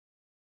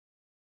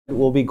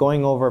We'll be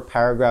going over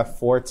paragraph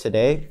 4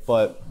 today,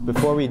 but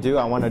before we do,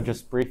 I want to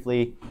just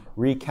briefly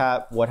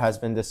recap what has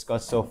been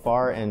discussed so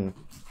far in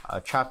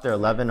chapter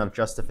 11 of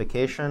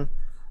Justification.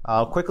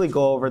 I'll quickly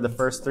go over the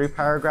first 3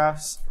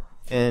 paragraphs.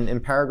 In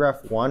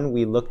paragraph 1,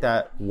 we looked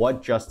at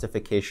what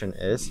justification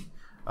is,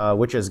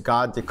 which is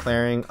God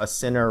declaring a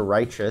sinner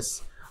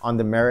righteous on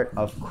the merit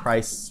of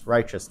Christ's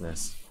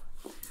righteousness.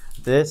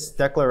 This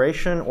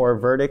declaration or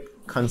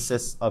verdict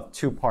consists of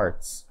 2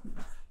 parts.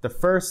 The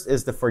first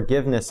is the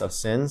forgiveness of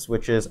sins,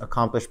 which is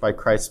accomplished by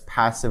Christ's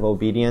passive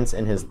obedience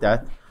in his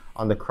death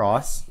on the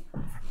cross.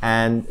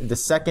 And the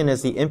second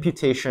is the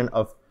imputation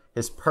of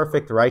his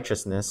perfect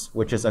righteousness,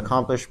 which is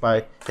accomplished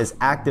by his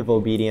active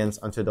obedience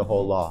unto the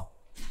whole law.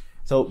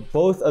 So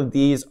both of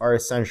these are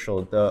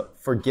essential, the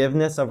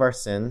forgiveness of our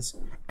sins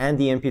and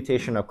the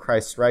imputation of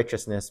Christ's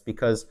righteousness,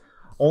 because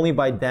only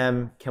by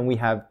them can we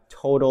have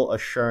total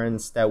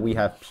assurance that we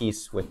have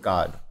peace with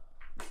God.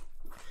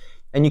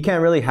 And you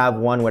can't really have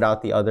one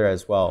without the other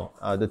as well.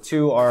 The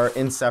two are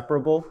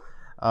inseparable,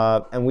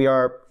 and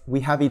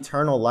we have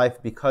eternal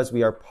life because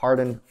we are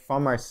pardoned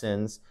from our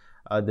sins,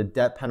 the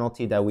debt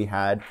penalty that we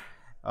had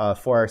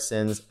for our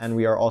sins, and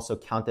we are also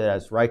counted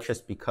as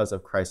righteous because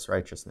of Christ's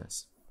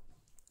righteousness.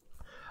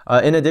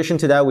 In addition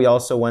to that, we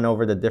also went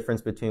over the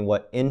difference between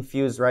what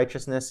infused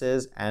righteousness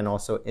is and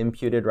also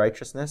imputed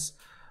righteousness.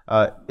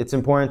 It's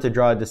important to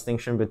draw a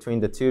distinction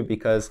between the two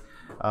because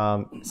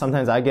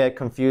sometimes I get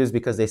confused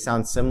because they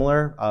sound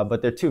similar,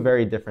 but they're 2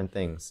 very different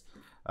things.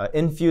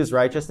 Infused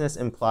righteousness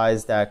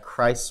implies that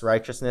Christ's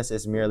righteousness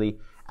is merely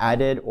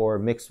added or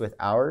mixed with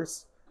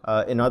ours.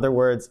 In other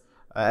words,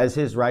 as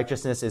his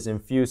righteousness is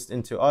infused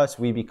into us,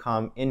 we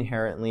become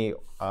inherently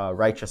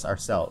righteous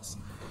ourselves.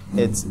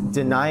 It's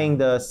denying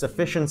the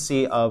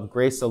sufficiency of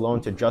grace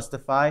alone to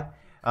justify,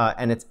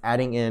 and it's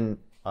adding in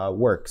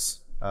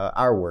works,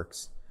 our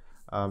works.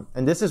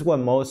 And this is what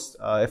most,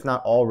 if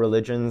not all,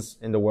 religions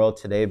in the world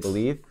today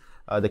believe.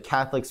 The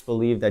Catholics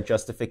believe that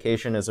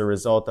justification is a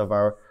result of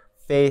our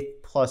faith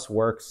plus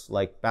works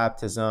like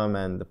baptism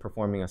and the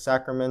performing of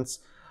sacraments.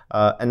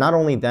 And not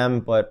only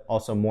them, but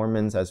also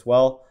Mormons as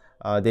well.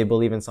 They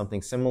believe in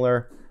something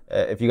similar.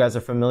 If you guys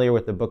are familiar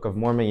with the Book of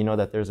Mormon, you know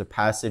that there's a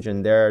passage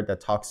in there that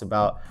talks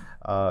about,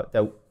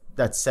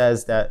 that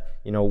says that,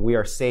 we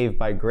are saved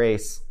by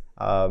grace,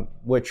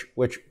 which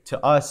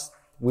to us,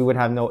 we would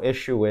have no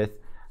issue with.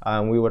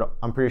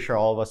 I'm pretty sure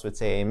all of us would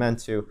say amen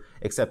to,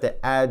 except it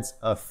adds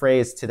a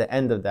phrase to the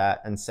end of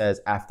that and says,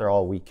 after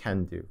all we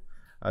can do.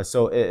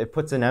 So it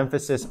puts an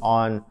emphasis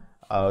on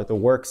the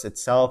works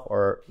itself,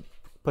 or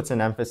puts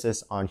an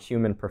emphasis on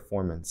human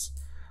performance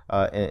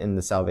in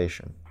the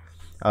salvation.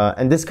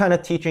 And this kind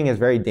of teaching is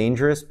very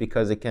dangerous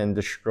because it can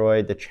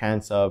destroy the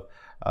chance of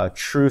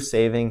true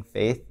saving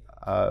faith.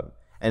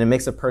 And it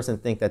makes a person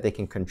think that they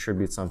can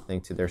contribute something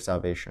to their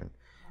salvation.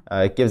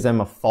 It gives them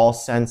a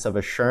false sense of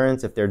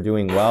assurance if they're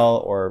doing well,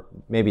 or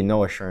maybe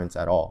no assurance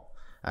at all,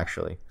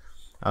 actually.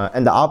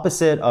 And the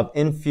opposite of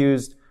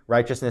infused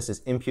righteousness is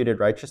imputed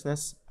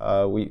righteousness.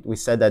 We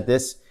said that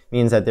this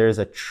means that there is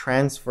a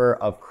transfer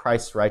of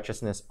Christ's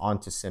righteousness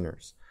onto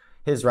sinners.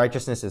 His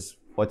righteousness is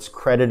what's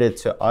credited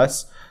to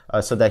us,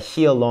 so that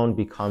he alone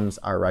becomes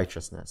our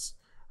righteousness.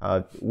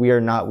 We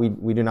do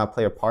not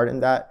play a part in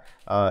that.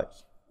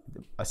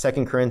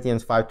 2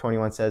 Corinthians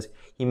 5:21 says,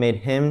 he made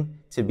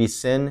him to be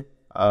sin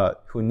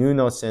who knew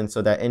no sin,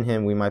 so that in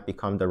him we might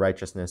become the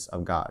righteousness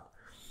of God.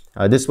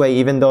 This way,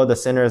 even though the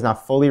sinner is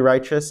not fully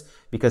righteous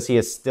because he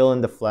is still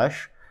in the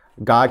flesh,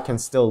 God can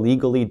still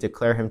legally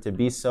declare him to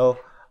be so,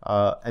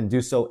 and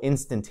do so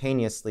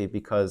instantaneously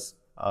because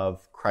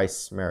of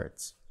Christ's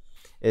merits.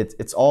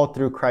 It's all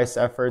through Christ's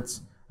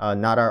efforts,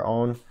 not our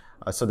own,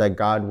 so that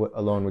God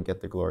alone would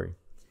get the glory.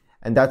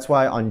 And that's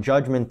why on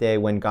Judgment Day,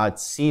 when God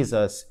sees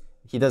us,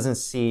 he doesn't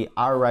see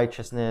our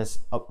righteousness,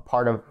 a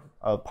part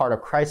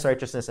of Christ's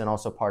righteousness and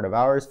also part of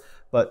ours,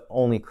 but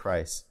only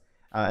Christ.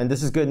 And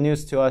this is good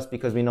news to us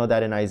because we know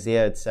that in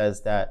Isaiah it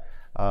says that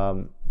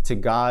to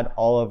God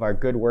all of our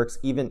good works,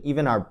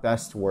 even our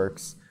best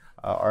works,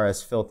 are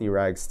as filthy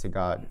rags to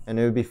God. And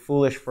it would be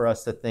foolish for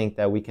us to think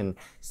that we can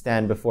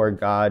stand before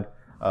God,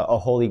 a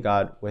holy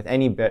God, with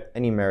any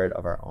merit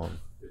of our own.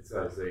 It's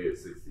Isaiah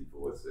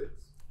 64:6.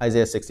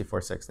 Isaiah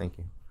 64:6. Thank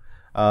you.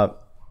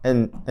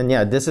 And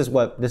yeah, this is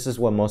what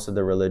most of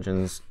the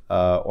religions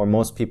or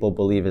most people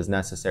believe is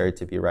necessary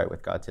to be right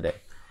with God today.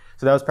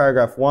 So that was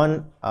paragraph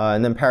 1,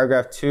 and then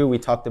paragraph 2, we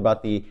talked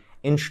about the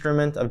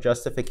instrument of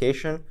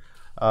justification.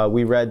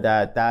 We read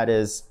that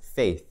is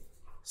faith.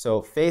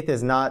 So faith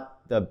is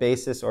not the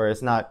basis, or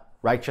it's not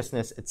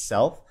righteousness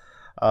itself,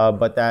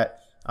 but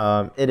that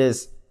it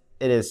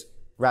is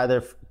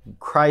rather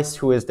Christ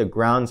who is the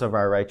grounds of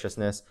our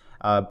righteousness.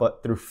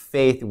 But through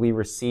faith, we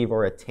receive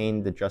or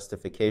attain the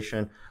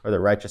justification or the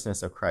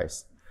righteousness of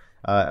Christ.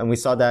 And we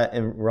saw that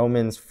in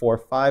Romans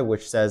 4:5,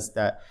 which says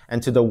that,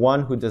 and to the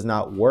one who does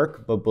not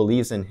work, but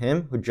believes in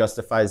him who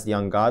justifies the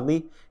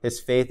ungodly, his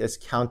faith is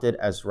counted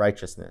as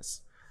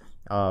righteousness.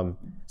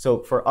 So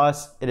for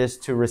us, it is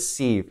to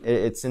receive.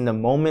 It's in the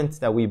moment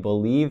that we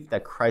believe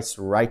that Christ's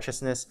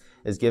righteousness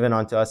is given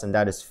unto us, and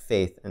that is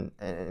faith. And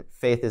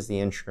faith is the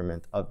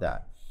instrument of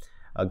that.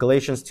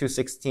 Galatians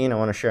 2:16, I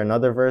want to share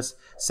another verse,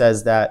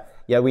 says that,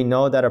 yet we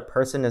know that a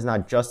person is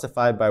not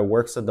justified by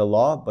works of the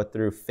law, but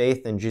through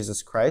faith in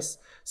Jesus Christ.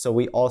 So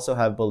we also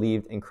have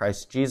believed in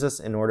Christ Jesus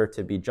in order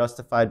to be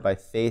justified by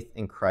faith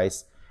in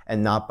Christ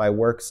and not by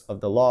works of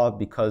the law,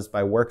 because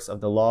by works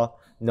of the law,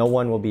 no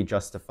one will be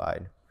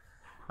justified.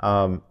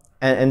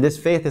 And this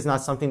faith is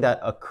not something that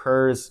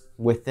occurs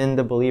within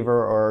the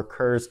believer or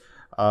occurs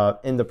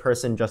in the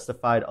person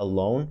justified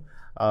alone,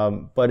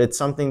 but it's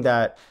something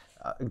that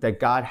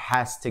God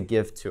has to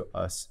give to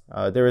us.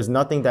 There is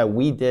nothing that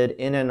we did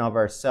in and of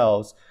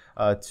ourselves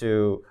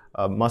to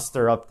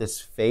muster up this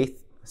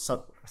faith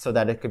so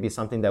that it could be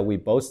something that we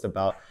boast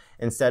about.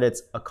 Instead,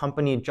 it's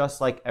accompanied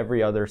just like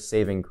every other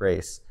saving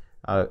grace,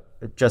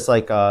 just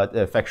like the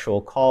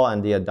effectual call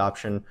and the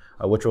adoption,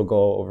 which we'll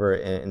go over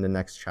in the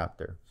next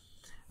chapter.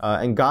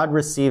 And God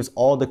receives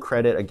all the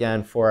credit,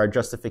 again, for our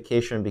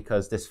justification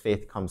because this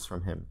faith comes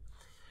from him.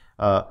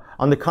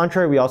 On the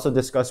contrary, we also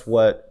discussed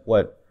what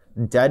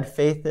dead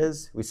faith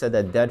is. We said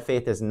that dead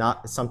faith is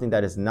not something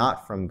that is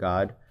not from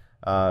God.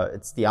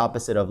 It's the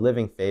opposite of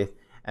living faith.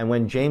 And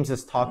when James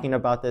is talking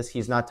about this,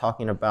 he's not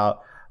talking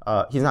about,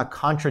 he's not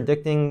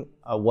contradicting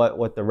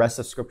what the rest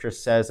of Scripture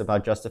says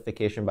about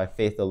justification by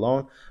faith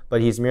alone,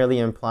 but he's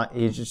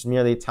just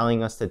merely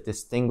telling us to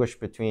distinguish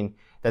between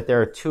that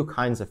there are two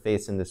kinds of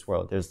faiths in this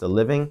world. There's the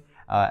living,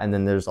 and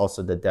then there's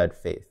also the dead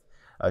faith.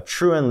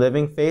 True and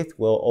living faith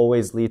will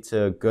always lead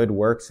to good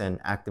works and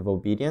active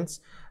obedience.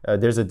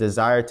 There's a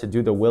desire to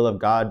do the will of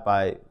God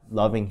by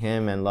loving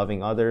him and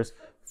loving others,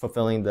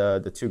 fulfilling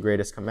the two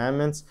greatest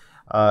commandments.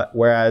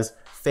 Whereas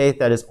faith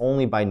that is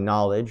only by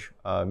knowledge,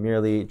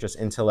 merely just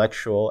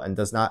intellectual and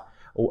does not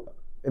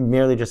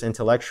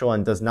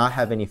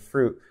have any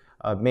fruit,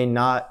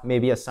 may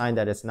be a sign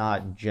that it's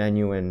not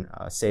genuine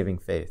saving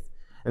faith.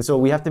 And so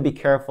we have to be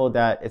careful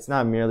that it's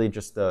not merely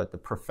just the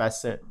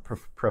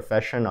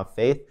profession of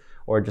faith,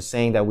 or just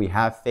saying that we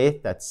have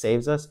faith that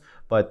saves us,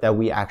 but that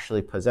we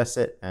actually possess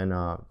it and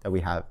that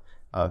we have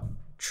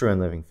true and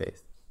living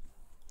faith.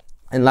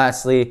 And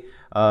lastly,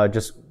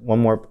 just one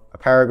more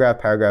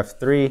paragraph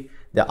 3,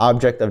 the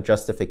object of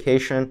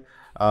justification.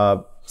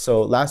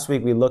 So last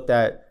week we looked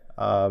at,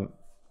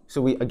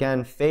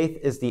 faith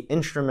is the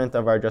instrument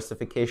of our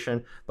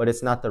justification, but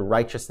it's not the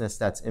righteousness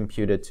that's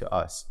imputed to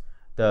us.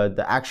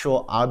 The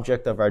actual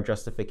object of our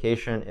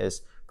justification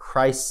is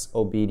Christ's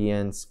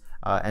obedience,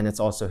 and it's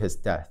also his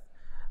death.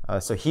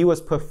 So he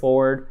was put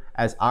forward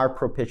as our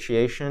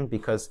propitiation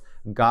because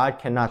God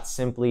cannot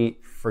simply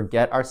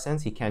forget our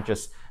sins. He can't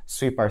just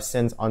sweep our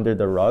sins under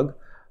the rug.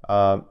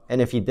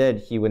 And if he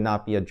did, he would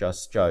not be a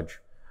just judge.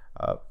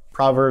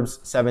 Proverbs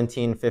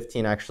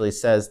 17:15 actually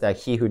says that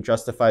he who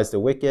justifies the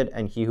wicked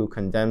and he who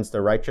condemns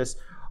the righteous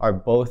are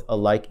both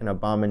alike an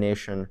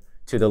abomination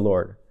to the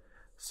Lord.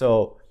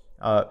 So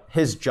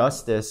his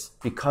justice,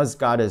 because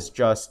God is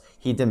just,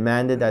 he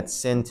demanded that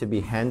sin to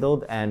be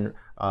handled and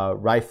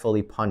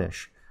rightfully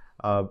punished.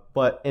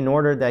 But in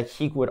order that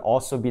he would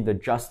also be the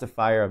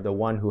justifier of the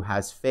one who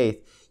has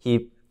faith,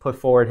 he put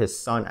forward his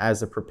son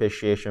as a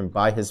propitiation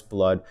by his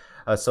blood,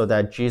 so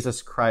that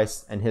Jesus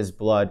Christ and his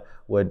blood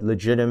would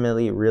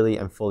legitimately, really,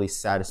 and fully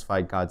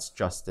satisfy God's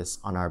justice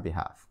on our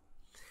behalf.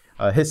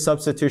 His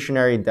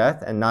substitutionary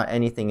death and not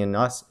anything in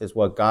us is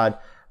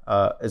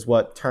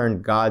what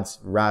turned God's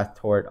wrath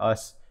toward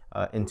us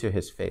into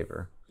his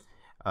favor.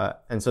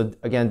 And so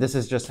again, this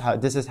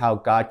is how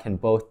God can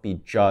both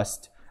be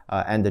just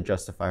and the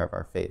justifier of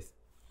our faith.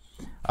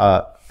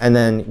 And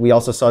then we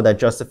also saw that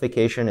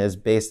justification is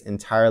based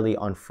entirely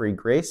on free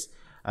grace,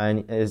 and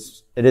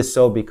it is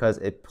so because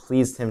it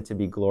pleased him to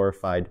be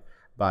glorified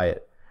by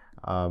it.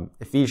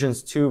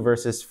 Ephesians 2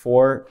 verses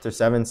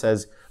 4-7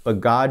 says,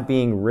 "But God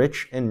being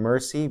rich in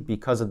mercy,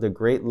 because of the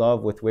great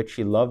love with which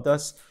he loved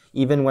us,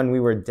 even when we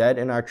were dead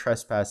in our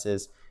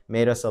trespasses,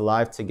 made us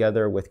alive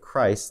together with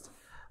Christ.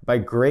 By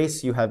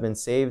grace you have been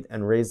saved,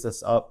 and raised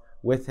us up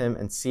with him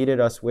and seated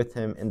us with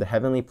him in the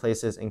heavenly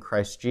places in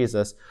Christ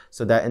Jesus,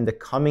 so that in the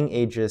coming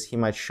ages he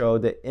might show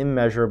the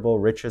immeasurable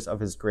riches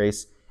of his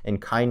grace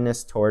and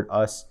kindness toward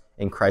us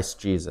in Christ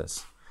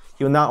Jesus."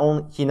 He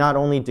not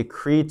only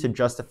decreed to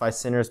justify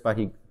sinners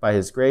by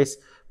his grace,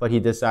 but he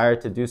desired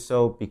to do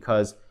so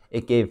because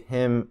it gave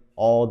him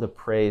all the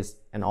praise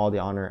and all the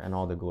honor and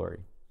all the glory.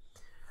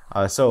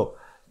 So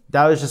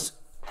that was just,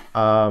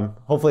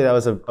 hopefully that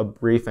was a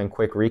brief and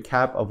quick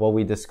recap of what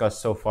we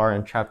discussed so far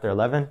in chapter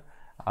 11.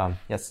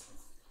 Yes?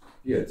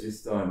 Yeah,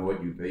 just on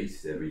what you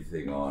based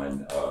everything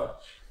on,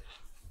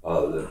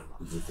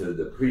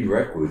 the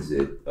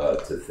prerequisite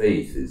to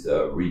faith is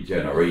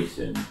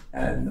regeneration,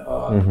 and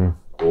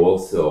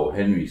also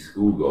Henry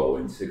Scougal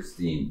in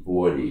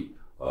 1640,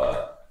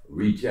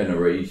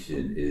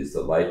 regeneration is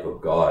the life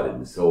of God in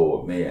the soul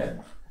of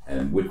man.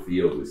 And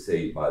Whitfield was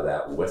saved by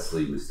that.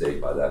 Wesley was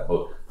saved by that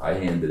book. I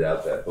handed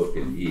out that book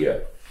in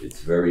here.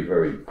 It's very,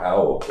 very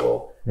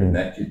powerful. And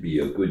that could be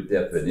a good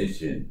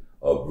definition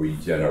of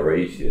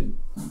regeneration,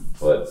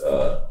 but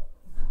the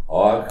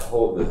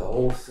whole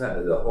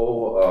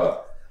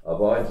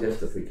of our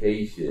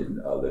justification,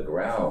 the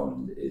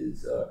ground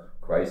is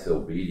Christ's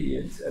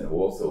obedience and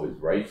also his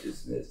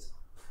righteousness,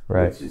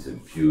 right, which is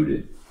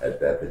imputed at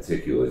that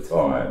particular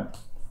time.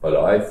 But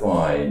I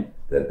find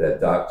that that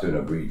doctrine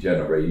of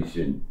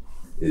regeneration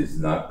is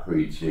not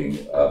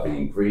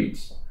being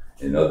preached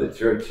in other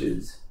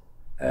churches,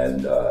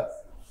 and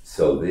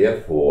so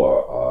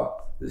therefore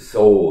the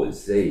soul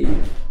is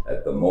saved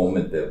at the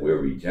moment that we're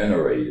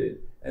regenerated,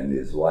 and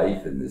there's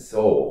life in the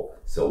soul.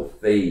 So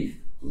faith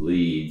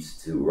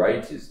leads to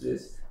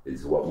righteousness.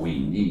 Is what we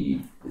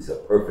need, is a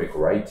perfect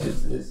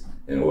righteousness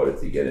in order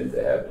to get into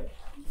heaven.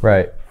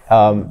 Right.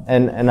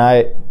 And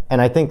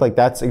I think like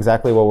that's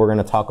exactly what we're going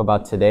to talk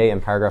about today in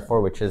paragraph 4,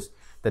 which is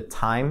the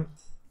time,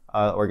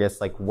 or I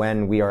guess like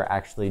when we are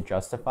actually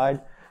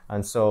justified.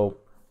 And so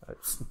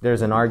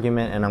there's an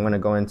argument, and I'm going to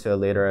go into it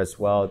later as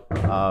well,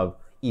 of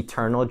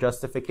eternal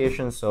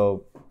justification.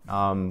 So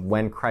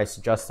when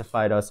Christ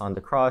justified us on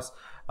the cross,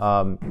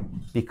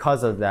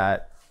 because of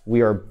that,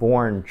 we are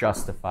born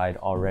justified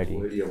already.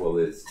 Well,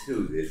 there's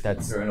two. There's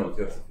eternal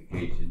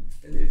justification,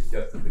 and there's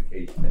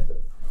justification at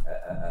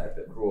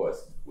the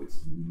cross, which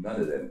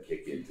none of them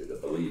kick into the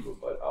believer,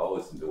 but I'll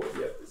listen to what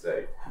you have to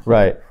say.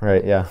 Right,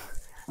 yeah.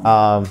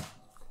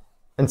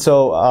 And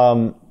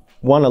so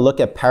want to look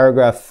at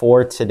paragraph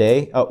 4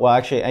 today. Well,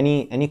 actually,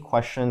 any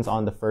questions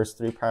on the first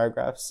 3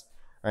 paragraphs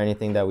or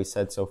anything that we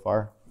said so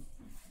far?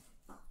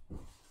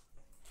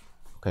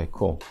 Okay,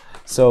 cool.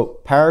 So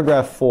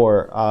paragraph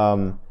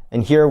 4,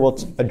 and here we'll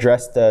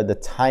address the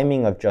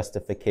timing of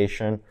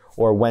justification,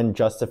 or when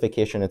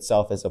justification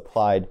itself is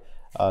applied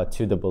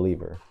to the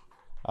believer.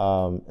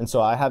 And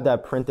so I have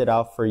that printed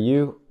out for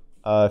you.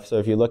 So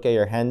if you look at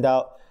your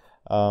handout,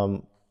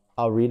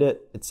 I'll read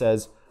it. It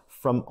says,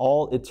 "From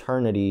all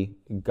eternity,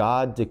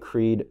 God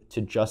decreed to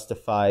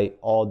justify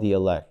all the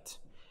elect.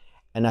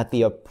 And at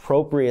the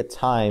appropriate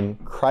time,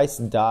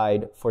 Christ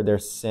died for their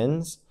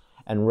sins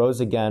and rose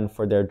again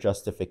for their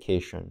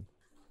justification.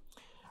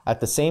 At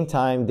the same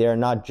time, they are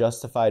not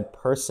justified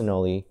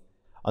personally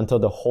until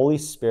the Holy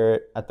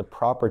Spirit at the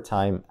proper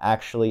time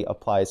actually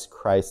applies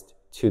Christ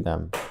to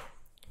them."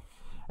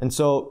 And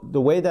so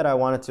the way that I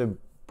wanted to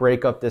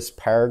break up this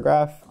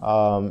paragraph,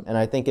 and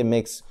I think it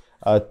makes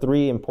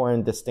 3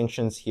 important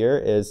distinctions here,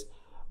 is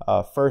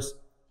first,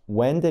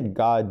 when did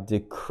God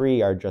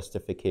decree our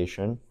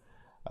justification,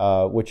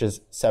 which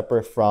is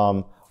separate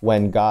from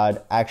when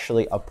God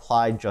actually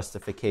applied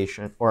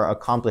justification or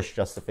accomplished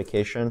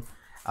justification,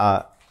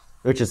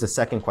 which is the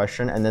second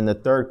question. And then the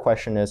third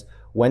question is,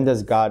 when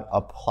does God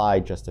apply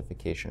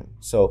justification?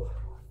 So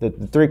the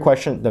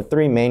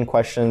 3 main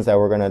questions that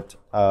we're going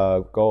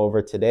to go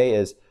over today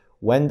is,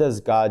 when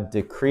does God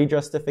decree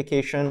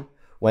justification?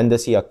 When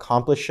does he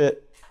accomplish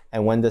it?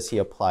 And when does he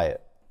apply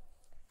it?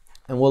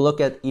 And we'll look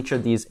at each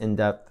of these in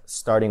depth,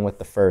 starting with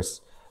the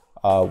first,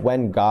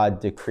 when God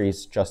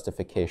decrees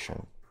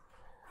justification.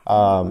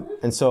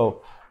 And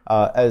so,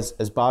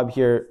 as Bob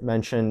here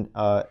mentioned,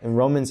 in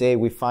Romans 8,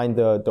 we find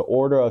the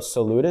order of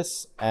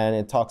salutis, and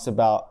it talks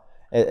about,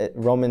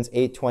 Romans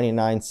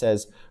 8:29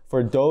 says,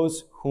 "For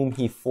those whom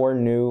he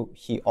foreknew,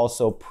 he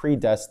also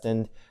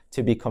predestined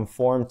to be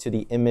conformed to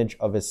the image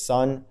of his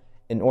Son,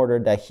 in order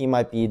that he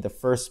might be the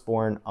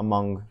firstborn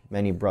among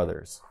many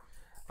brothers."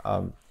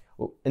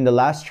 In the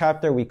last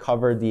chapter, we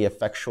covered the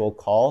effectual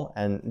call,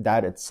 and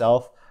that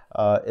itself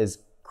is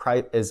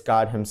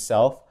God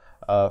himself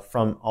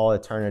from all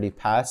eternity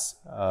past,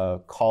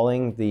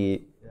 calling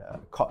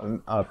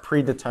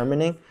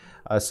predetermining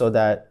so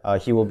that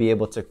he will be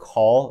able to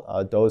call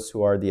those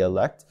who are the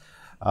elect.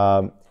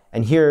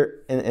 And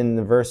here in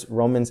the verse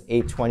Romans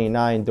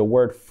 8:29, the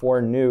word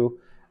foreknew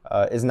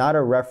is not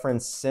a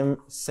reference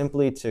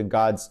simply to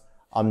God's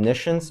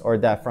omniscience, or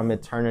that from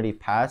eternity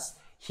past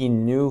he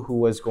knew who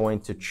was going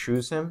to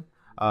choose him,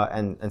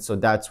 and so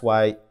that's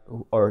why,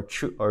 or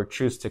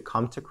choose to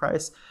come to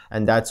Christ,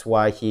 and that's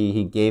why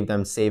he gave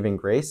them saving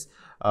grace.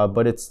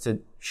 But it's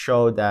to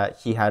show that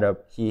he had a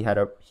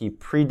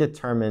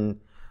predetermined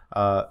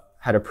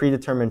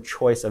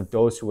choice of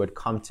those who would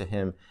come to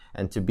him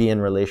and to be in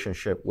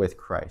relationship with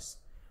Christ.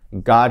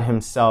 God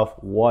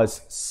himself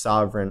was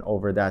sovereign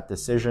over that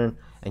decision,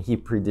 and he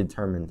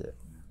predetermined it.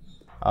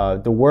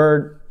 The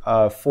word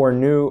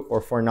foreknew or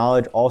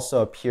foreknowledge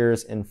also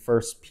appears in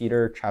 1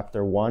 Peter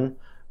chapter 1,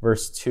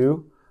 verse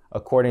 2,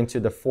 according to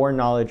the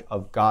foreknowledge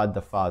of God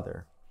the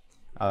Father.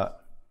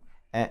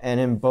 And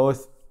in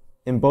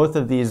both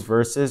of these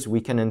verses, we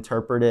can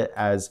interpret it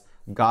as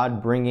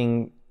God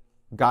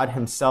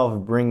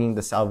himself bringing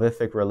the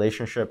salvific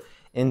relationship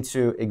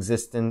into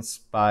existence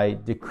by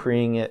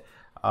decreeing it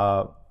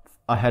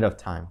ahead of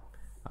time.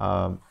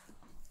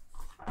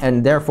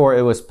 And therefore,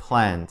 it was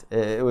planned.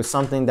 It was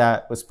something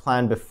that was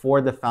planned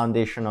before the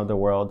foundation of the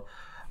world,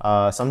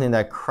 something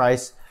that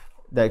Christ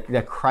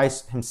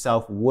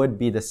himself would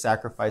be the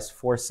sacrifice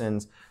for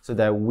sins so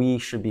that we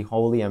should be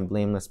holy and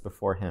blameless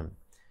before him.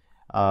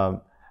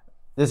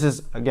 this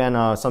is again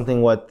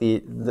something what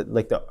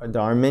the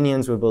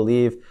Arminians would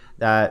believe,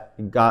 that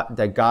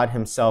God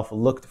Himself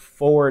looked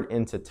forward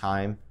into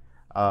time,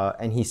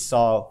 and He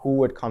saw who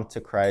would come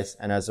to Christ,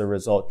 and as a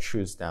result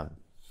choose them.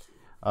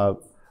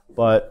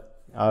 But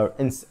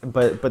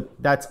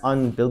that's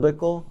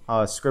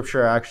unbiblical.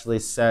 Scripture actually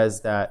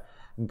says that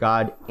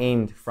God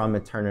aimed from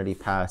eternity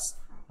past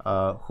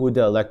who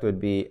the elect would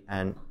be,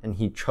 and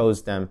He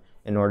chose them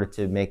in order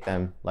to make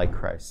them like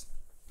Christ.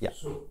 Yeah.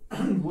 So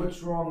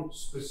what's wrong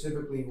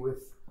specifically with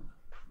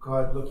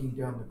God looking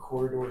down the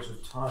corridors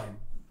of time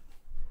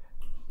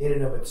in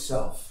and of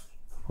itself?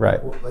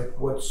 Right. Like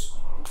what's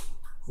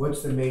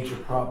the major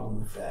problem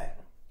with that?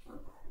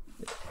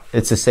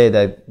 It's to say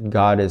that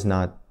God is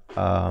not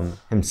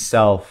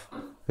Himself.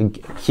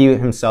 He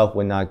Himself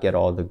would not get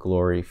all the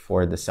glory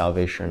for the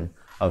salvation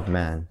of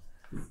man.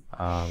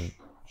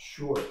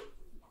 Sure.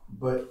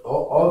 But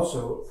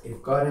also,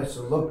 if God has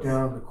to look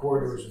down the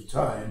corridors of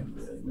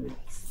time,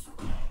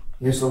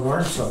 He has to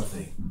learn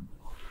something.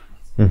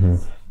 Mm-hmm.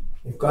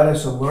 If God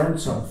has to learn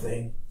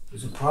something,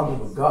 there's a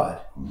problem with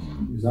God.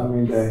 Does that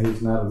mean that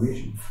He's not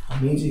omniscient?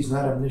 It means He's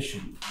not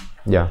omniscient.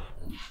 Yeah.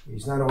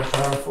 He's not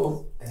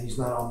all-powerful, and He's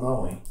not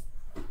all-knowing.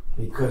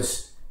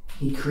 Because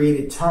He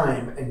created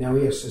time, and now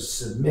He has to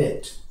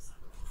submit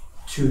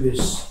to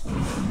this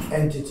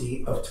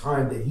entity of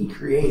time that He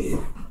created.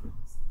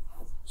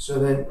 So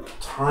then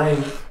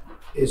time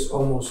is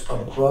almost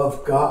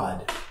above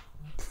God.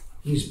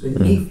 He's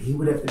beneath, He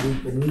would have to be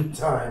beneath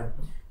time.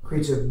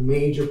 Creates a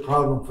major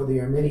problem for the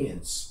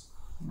Arminians.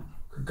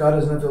 God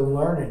doesn't have to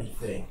learn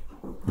anything.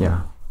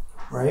 Yeah.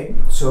 Right?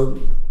 So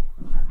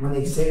when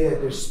they say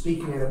that, they're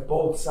speaking out of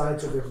both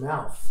sides of their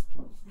mouth.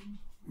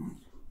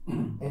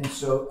 And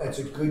so that's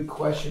a good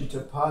question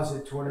to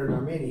posit to an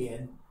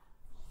Arminian.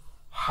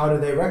 How do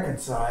they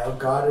reconcile?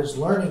 God is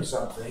learning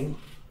something,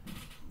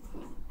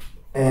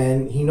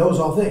 and He knows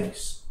all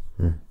things.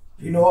 If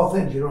you know all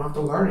things, you don't have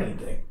to learn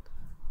anything.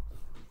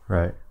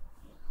 Right.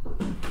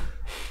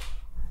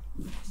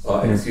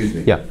 Excuse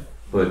me. Yeah.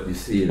 But you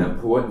see, an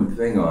important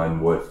thing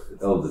on what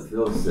Elder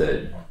Phil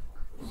said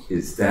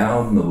is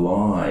down the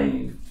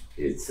line,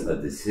 it's a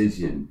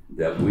decision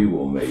that we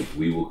will make.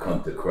 We will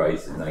come to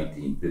Christ in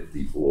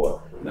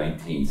 1954,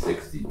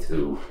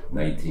 1962,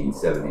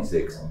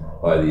 1976,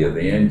 by the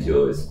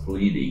evangelist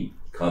pleading,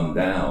 come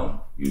down.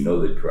 You know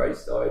that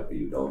Christ died for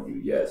you, don't you?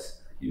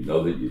 Yes. You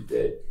know that you're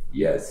dead?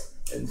 Yes.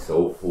 And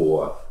so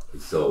forth.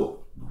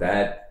 So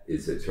that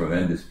is a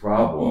tremendous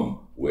problem,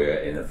 where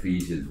in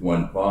Ephesians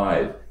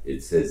 1:5,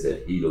 it says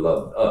that He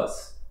loved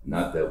us,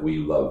 not that we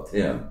loved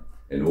Him.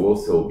 And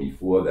also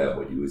before that,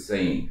 what you were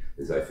saying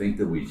is, I think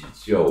that we should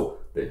show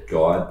that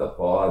God the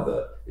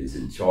Father is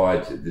in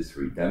charge of this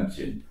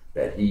redemption,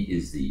 that He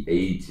is the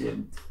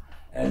agent.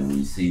 And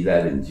we see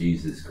that in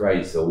Jesus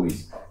Christ,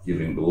 always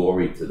giving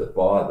glory to the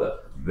Father.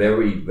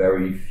 Very,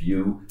 very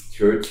few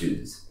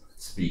churches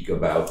speak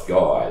about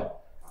God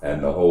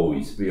and the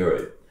Holy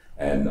Spirit.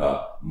 And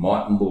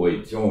Martin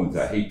Lloyd-Jones,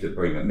 I hate to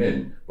bring him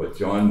in, but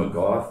John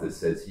MacArthur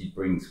says he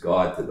brings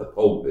God to the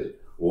pulpit.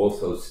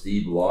 Also,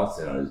 Steve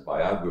Lawson, on his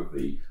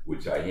biography,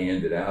 which I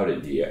handed out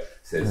in here,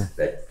 says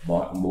that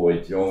Martin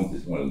Lloyd-Jones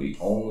is one of the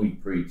only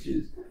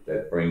preachers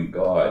that bring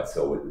God.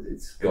 So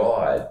it's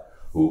God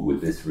who,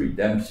 with this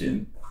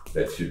redemption,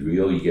 that should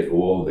really get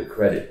all the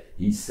credit.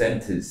 He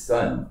sent His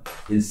Son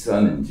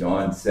in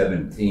John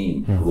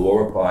 17,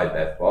 glorified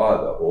that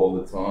Father all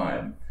the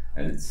time.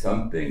 And it's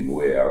something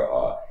where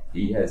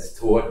He has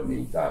taught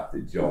me,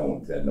 Dr.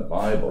 Jones, and the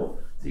Bible,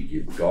 to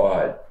give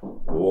God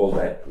all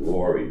that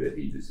glory that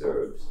He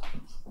deserves.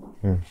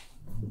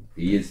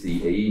 He is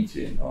the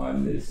agent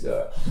on this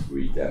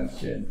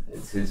redemption.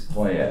 It's His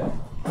plan.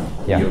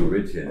 Yeah. He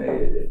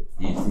originated it.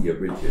 He's the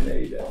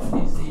originator.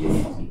 He's the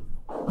agent.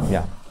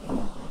 Yeah.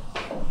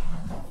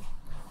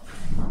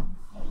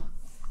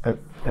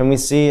 And we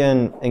see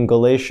in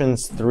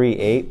Galatians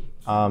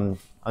 3:8,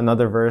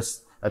 another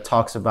verse that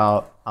talks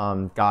about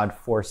God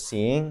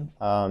foreseeing.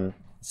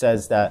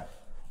 Says that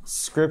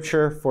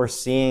Scripture,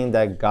 foreseeing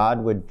that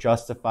God would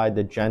justify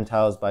the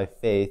Gentiles by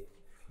faith,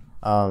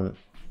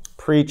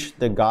 preached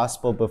the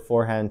gospel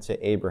beforehand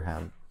to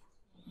Abraham.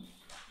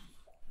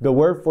 The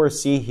word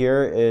foresee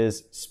here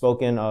is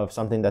spoken of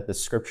something that the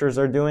Scriptures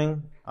are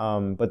doing,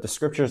 but the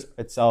Scriptures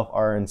itself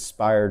are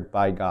inspired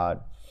by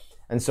God.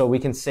 And so we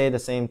can say the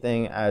same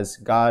thing as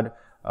God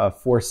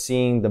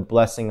foreseeing the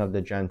blessing of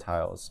the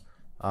Gentiles.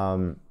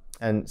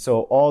 And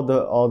so all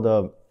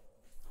the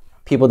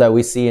people that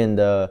we see in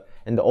the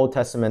Old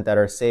Testament that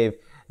are saved,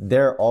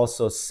 they're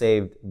also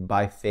saved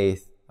by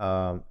faith,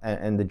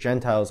 and the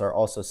Gentiles are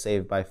also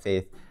saved by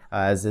faith,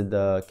 as did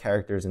the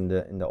characters in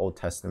the Old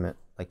Testament,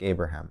 like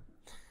Abraham.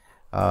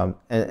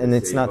 And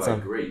it's not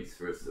saved by grace,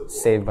 first of all.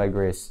 Saved by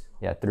grace,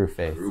 yeah, through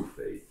faith. Through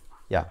faith.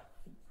 Yeah.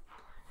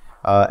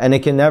 And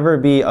it can never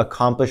be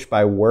accomplished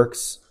by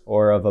works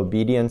or of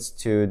obedience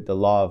to the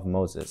law of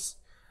Moses.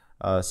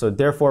 So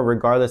therefore,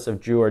 regardless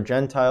of Jew or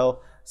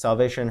Gentile,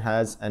 salvation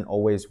has and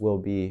always will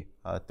be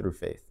through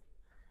faith.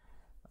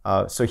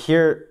 So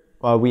here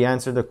we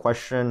answer the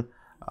question,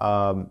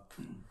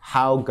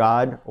 how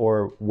God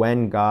or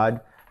when God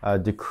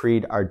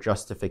decreed our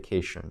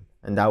justification.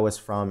 And that was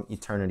from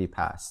eternity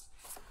past.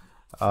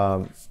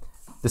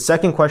 The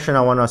second question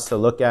I want us to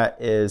look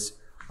at is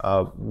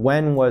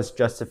when was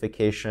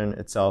justification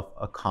itself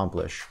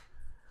accomplished?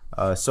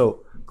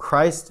 So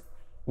Christ,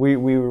 we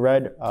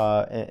read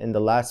in the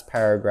last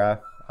paragraph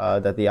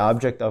that the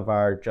object of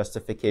our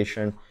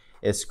justification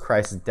is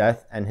Christ's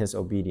death and his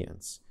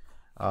obedience.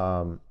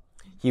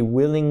 He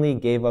willingly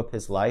gave up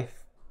his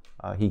life.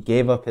 He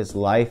gave up his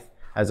life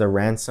as a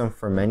ransom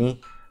for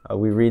many.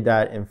 We read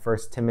that in 1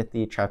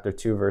 Timothy chapter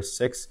 2, verse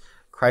 6.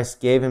 Christ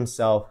gave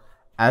himself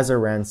as a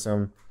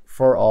ransom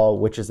for all,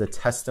 which is a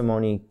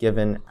testimony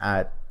given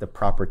at the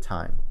proper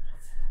time.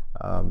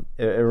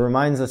 It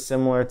reminds us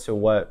similar to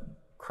what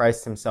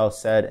Christ himself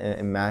said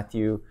in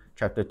Matthew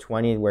chapter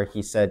 20, where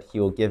he said he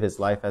will give his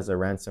life as a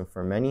ransom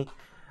for many.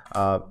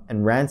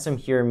 And ransom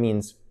here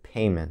means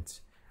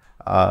payment.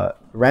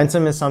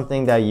 Ransom is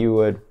something that you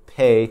would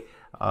pay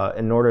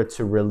in order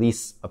to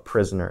release a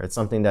prisoner. It's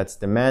something that's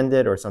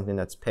demanded or something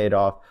that's paid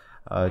off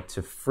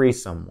to free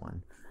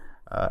someone.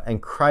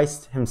 And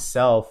Christ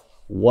himself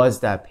was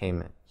that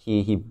payment.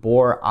 He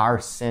bore our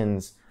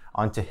sins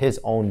onto his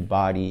own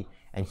body,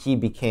 and he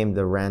became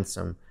the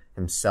ransom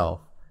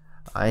himself.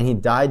 And he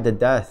died the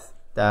death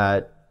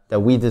that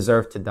we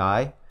deserve to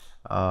die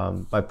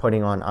by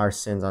putting on our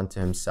sins onto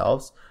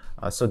himself,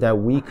 so that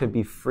we could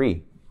be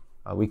free.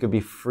 We could be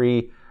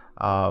free,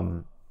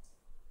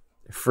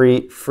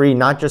 free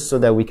not just so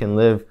that we can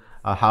live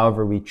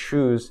however we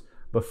choose,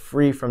 but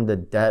free from the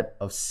debt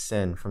of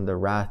sin, from the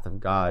wrath of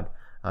God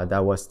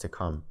that was to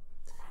come.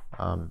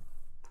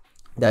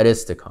 That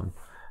is to come.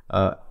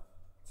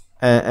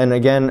 And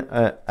again,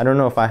 I don't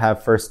know if I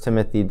have 1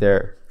 Timothy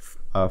there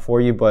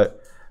for you,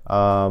 but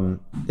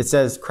it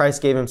says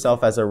Christ gave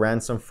himself as a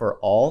ransom for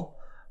all.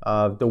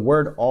 The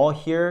word all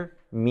here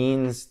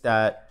means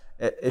that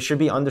it should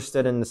be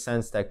understood in the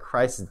sense that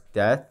Christ's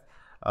death,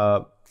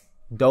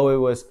 though it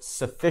was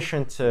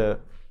sufficient to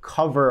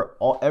cover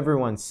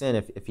everyone's sin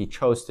if he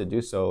chose to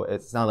do so,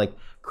 it's not like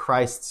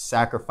Christ's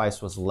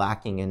sacrifice was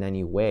lacking in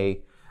any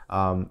way.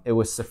 It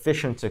was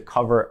sufficient to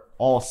cover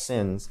all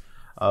sins,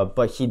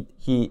 but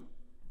he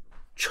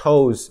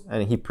chose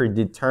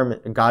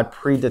and God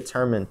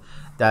predetermined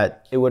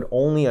that it would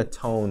only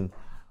atone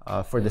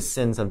for the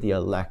sins of the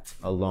elect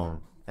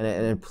alone, and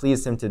it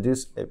pleased him to do.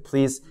 It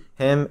pleased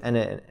him, and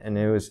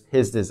it was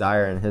his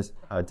desire and his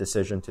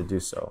decision to do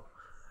so.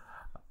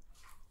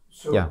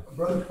 So, yeah.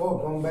 Brother Paul,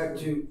 going back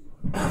to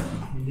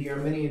the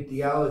Arminian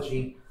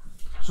theology,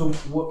 so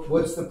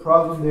what's the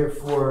problem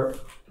therefore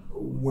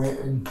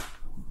when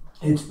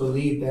it's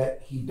believed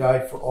that he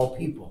died for all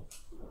people,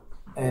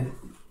 and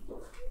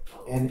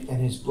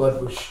his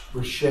blood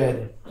was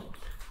shed?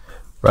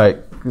 Right.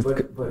 But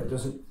it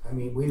doesn't. I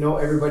mean, we know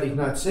everybody's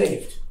not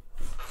saved.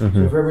 Mm-hmm.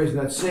 So if everybody's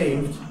not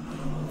saved,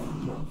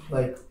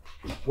 like,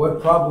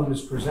 what problem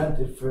is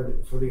presented for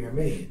the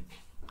Arminian?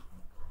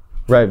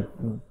 Right.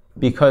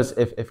 Because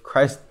if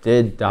Christ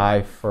did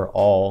die for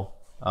all,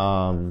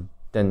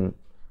 then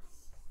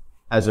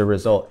as a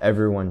result,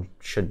 everyone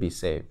should be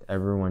saved.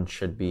 Everyone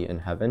should be in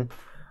heaven.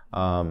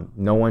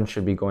 No one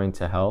should be going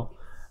to hell,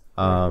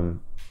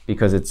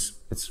 because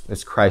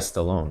it's Christ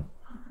alone.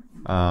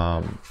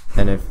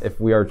 And if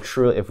we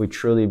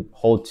truly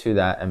hold to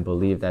that and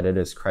believe that it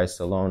is Christ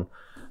alone,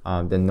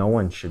 then no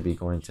one should be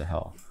going to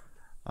hell.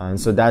 And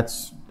so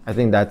I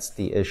think that's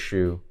the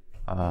issue,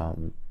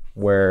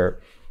 where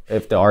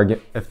if the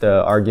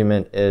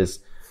argument is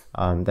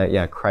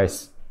that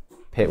Christ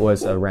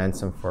was a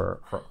ransom for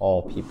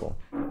all people,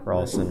 for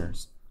all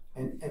sinners.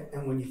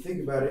 And when you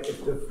think about it,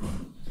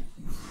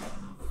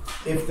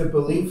 if the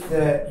belief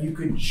that you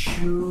could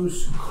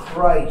choose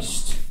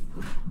Christ,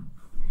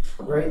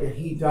 right, that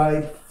he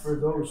died for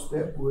those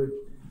that would,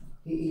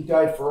 he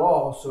died for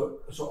all,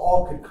 so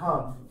all could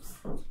come,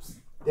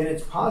 then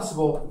it's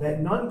possible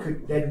that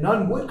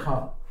none would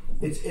come.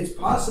 It's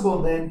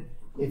possible then,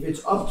 if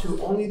it's up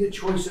to only the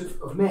choice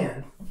of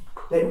man,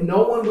 that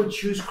no one would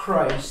choose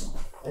Christ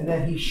and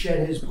that he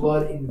shed his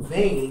blood in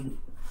vain,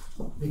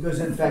 because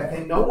in fact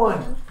then no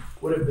one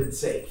would have been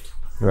saved.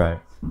 Right.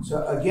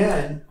 So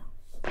again,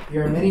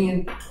 the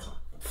Arminian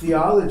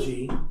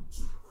theology,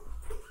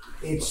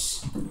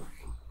 it's,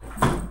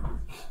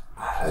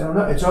 I don't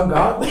know, it's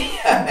ungodly.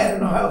 I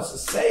don't know how else to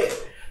say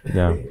it.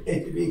 Yeah.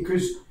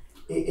 Because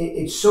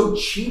it so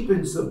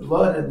cheapens the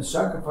blood and the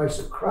sacrifice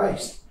of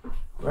Christ,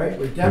 right?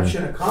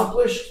 Redemption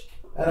accomplished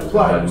and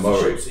applied. John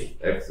Murray,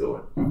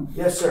 excellent.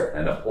 Yes, sir.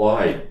 And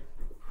applied.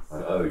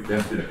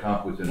 Redemption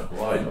accomplished and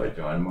applied by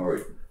John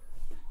Murray.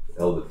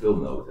 Elder Phil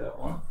knows that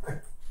one.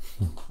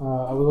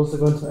 I was also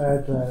going to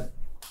add that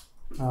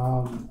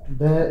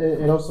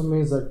then it also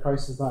means that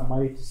Christ is not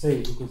mighty to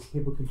save, because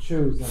people can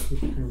choose and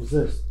people can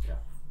resist. Yeah.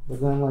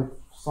 But then, like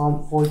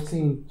Psalm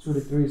 14,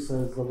 2-3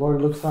 says, "The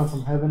Lord looks down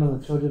from heaven on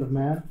the children of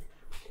man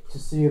to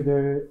see if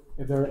there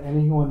are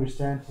any who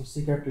understand, who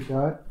seek after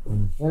God."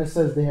 Then it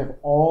says, "They have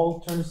all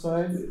turned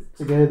aside;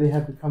 together they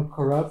have become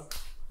corrupt.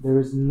 There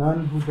is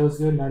none who does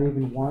good, not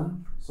even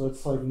one." So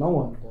it's like no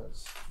one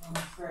does.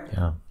 Right.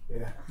 Yeah.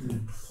 Yeah,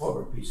 Paul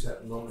repeats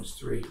that in Romans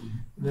 3.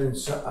 And then in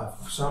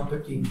Psalm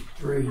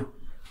 53,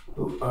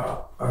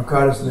 our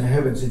God is in the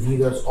heavens and he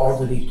does all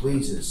that he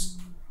pleases.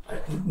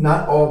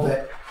 Not all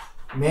that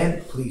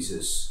man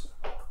pleases.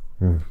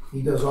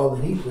 He does all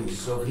that he pleases.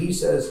 So if he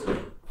says,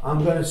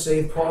 I'm going to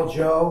save Paul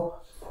Joe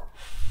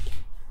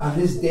on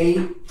this date,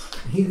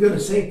 he's going to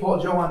save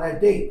Paul Joe on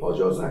that date. Paul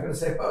Joe's not going to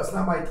say, it's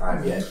not my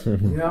time yet.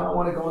 I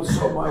want to go and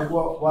sow my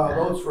wild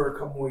oats for a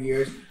couple more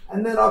years.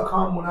 And then I'll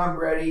come when I'm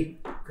ready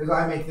because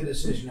I make the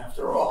decision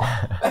after all.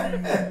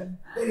 Then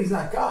he's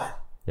not God.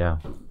 Yeah.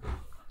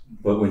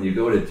 But when you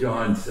go to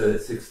John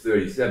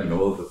 6:37,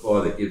 all the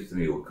Father gives to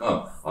me will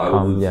come. I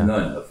will lose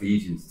none.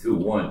 Ephesians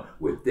 2:1,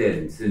 we're dead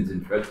in sins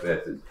and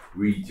trespasses.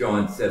 Read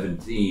John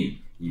 17.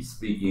 He's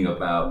speaking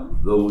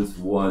about those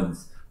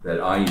ones that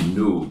I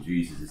knew,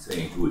 Jesus is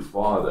saying to his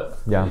Father.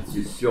 Yeah. It's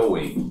just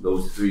showing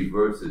those 3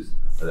 verses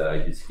that I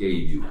just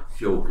gave you,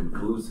 show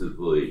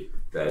conclusively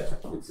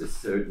that it's a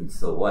certain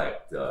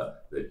select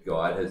that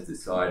God has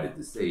decided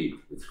to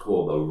save. It's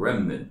called a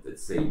remnant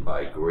that's saved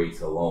by grace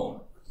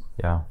alone.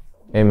 Yeah.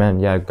 Amen.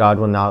 Yeah, God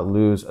will not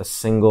lose a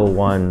single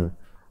one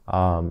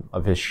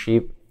of his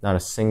sheep, not a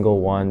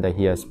single one that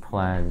he has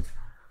planned.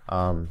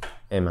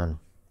 Amen.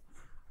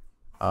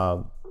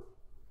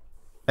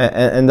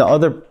 And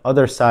the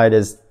other side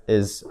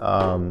is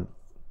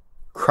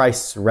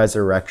Christ's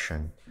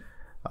resurrection.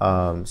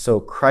 So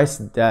Christ's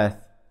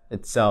death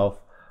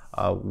itself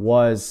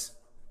was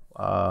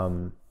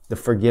the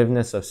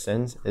forgiveness of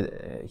sins.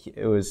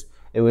 It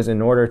was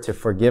in order to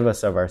forgive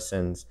us of our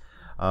sins.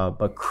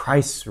 But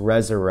Christ's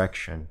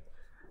resurrection,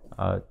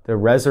 the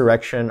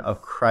resurrection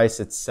of Christ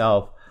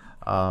itself,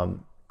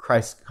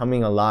 Christ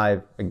coming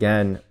alive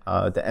again,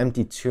 the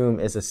empty tomb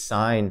is a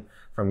sign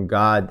from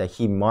God that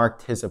he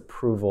marked his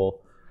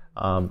approval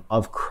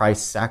of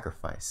Christ's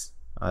sacrifice,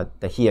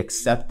 that he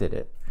accepted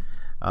it.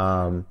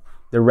 The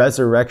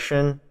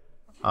resurrection,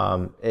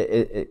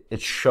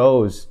 it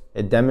shows,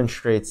 it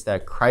demonstrates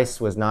that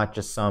Christ was not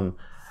just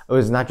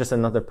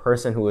another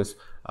person who was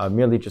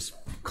merely just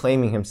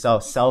claiming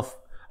himself,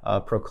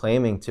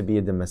 proclaiming to be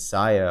the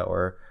Messiah,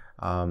 or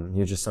he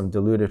was just some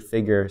deluded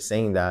figure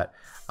saying that,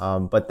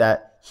 but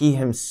that he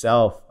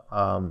himself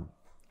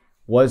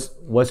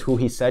was who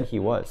he said he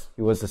was.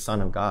 He was the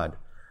Son of God,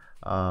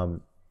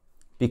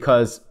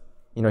 because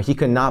he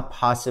could not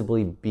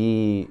possibly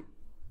be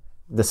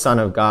the Son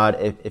of God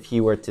if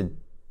he were to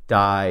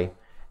die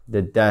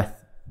the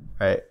death,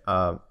 right?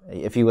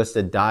 If he was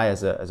to die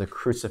as a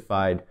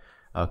crucified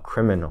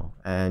criminal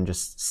and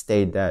just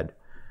stay dead.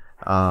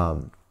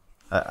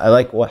 I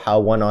like how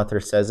one author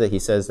says it. He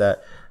says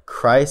that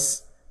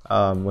Christ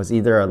was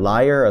either a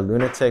liar, a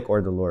lunatic,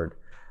 or the Lord.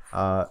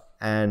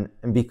 And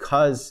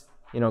because,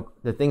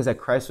 the things that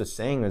Christ was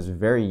saying was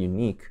very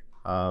unique.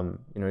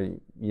 You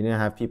didn't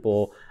have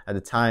people at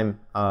the time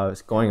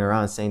going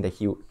around saying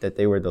that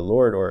they were the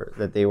Lord or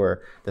that they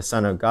were the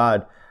Son of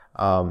God.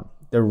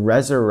 The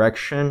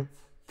resurrection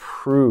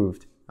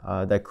proved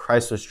that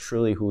Christ was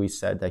truly who he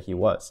said that he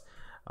was.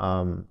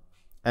 And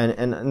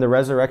the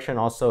resurrection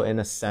also, in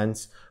a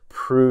sense,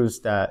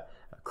 proves that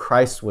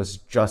Christ was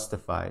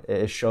justified.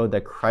 It showed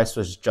that Christ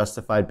was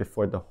justified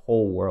before the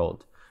whole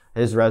world.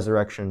 His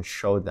resurrection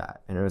showed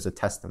that, and it was a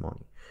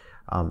testimony.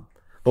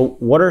 But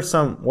what are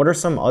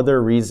some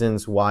other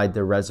reasons why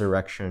the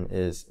resurrection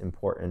is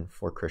important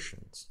for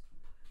Christians?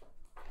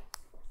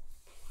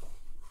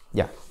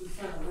 Yeah.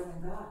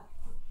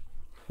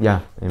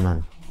 Yeah.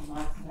 Amen.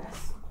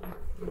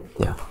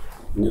 Yeah.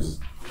 Yes.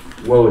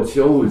 Well, it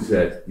shows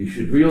that you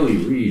should really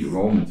read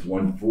Romans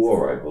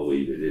 1:4, I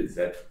believe it is.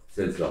 That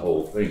says the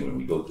whole thing when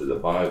we go to the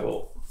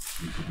Bible.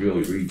 You should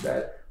really read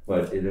that.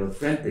 But it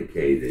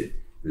authenticated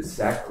the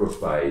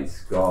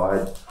sacrifice,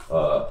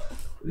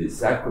 the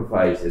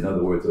sacrifice, in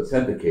other words,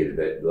 authenticated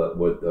that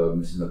what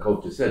Mrs.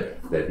 Nakota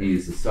said, that he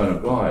is the Son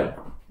of God.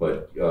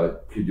 But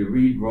could you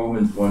read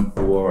Romans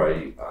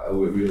 1:4? I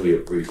would really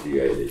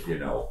appreciate it,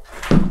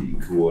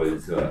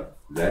 because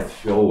that's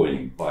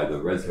showing by the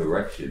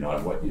resurrection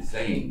on what you're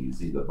saying. You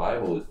see, the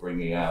Bible is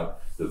bringing out,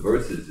 the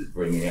verses is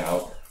bringing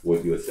out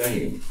what you're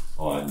saying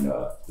on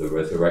the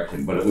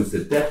resurrection. But it was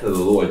the death of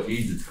the Lord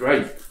Jesus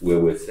Christ where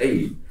we're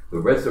saved. The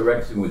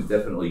resurrection was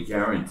definitely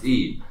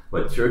guaranteed,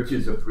 but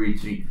churches are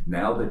preaching,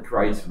 now that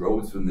Christ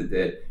rose from the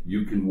dead,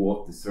 you can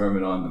walk the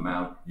Sermon on the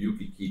Mount, you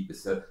can keep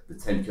the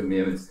 10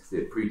 Commandments.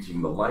 They're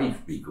preaching the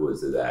life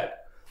because of that.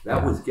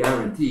 That was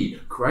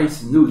guaranteed.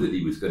 Christ knew that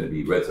he was going to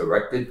be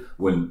resurrected.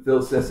 When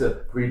Phil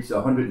Sessa preached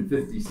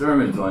 150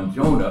 sermons on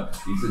Jonah,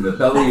 he's in the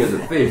belly of the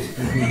fish.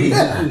 He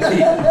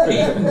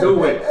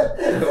knew it,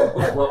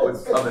 what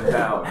was coming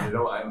down.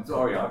 I'm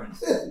sorry, I'm in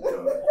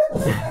Jonah.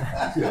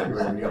 He's going to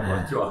bring me up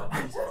on John.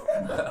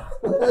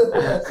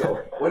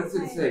 So, what does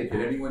it say?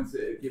 Can anyone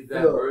give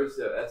that verse?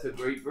 That's a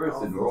great verse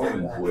in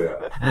Romans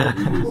where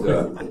he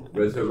was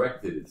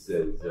resurrected. It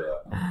says,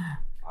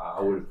 I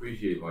would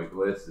appreciate my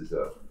glasses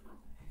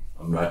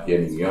I'm not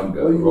getting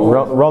younger.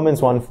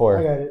 Romans 1:4.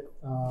 I got it.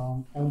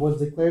 And was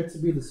declared to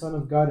be the Son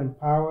of God in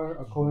power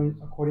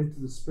according to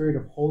the Spirit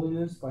of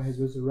holiness by his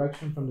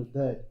resurrection from the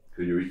dead,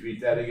 Could you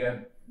repeat that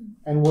again?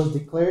 And was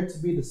declared to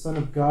be the Son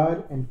of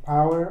God in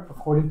power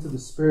according to the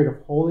Spirit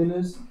of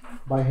holiness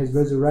by his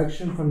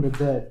resurrection from the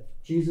dead,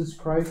 Jesus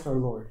Christ our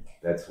Lord.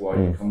 That's why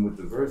you come with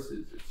the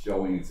verses. It's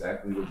showing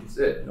exactly what you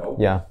said. No?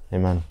 Yeah,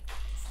 amen.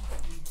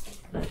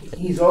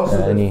 He's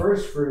also Any- the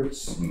first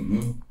fruits.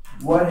 Mm-hmm.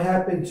 What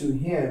happened to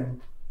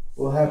him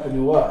will happen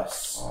to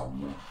us.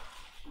 Um,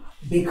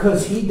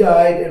 Because he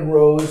died and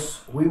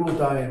rose, we will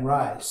die and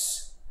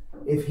rise.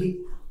 If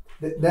you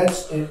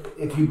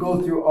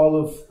go through all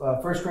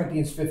of 1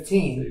 Corinthians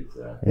 15,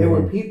 exactly. there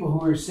were people who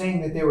were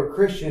saying that they were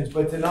Christians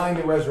but denying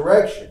the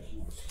resurrection.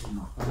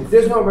 If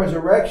there's no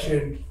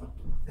resurrection,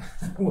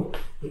 the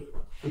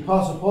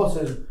Apostle Paul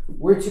says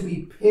we're to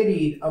be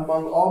pitied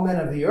among all men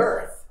of the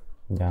earth.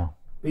 Yeah.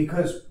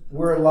 Because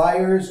we're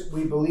liars,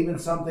 we believe in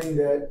something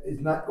that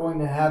is not going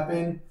to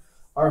happen,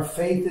 our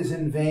faith is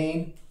in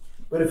vain.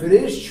 But if it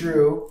is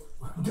true,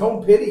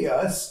 don't pity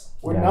us,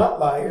 we're not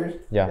liars,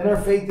 and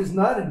our faith is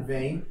not in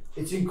vain.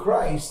 It's in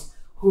Christ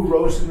who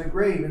rose from the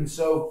grave. And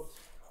so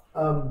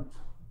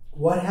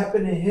what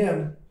happened to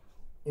him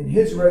in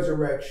his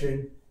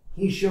resurrection,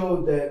 he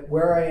showed that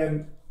where I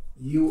am,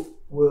 you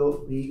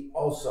will be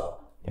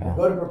also. I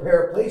go to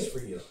prepare a place for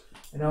you.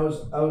 And I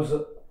was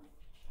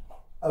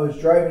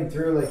driving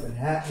through like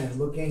Manhattan and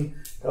looking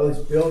at all these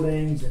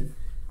buildings, and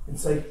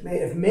it's like, man,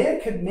 if man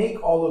could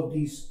make all of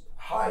these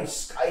high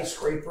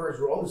skyscrapers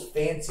with all this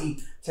fancy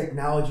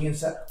technology and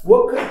stuff,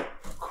 what could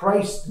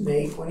Christ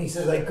make when he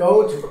says, I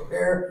go to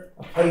prepare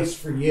a place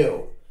for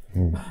you?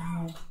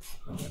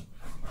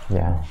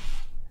 Yeah.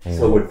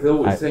 So what Phil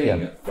was saying,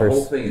 the first-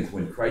 whole thing is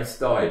when Christ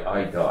died,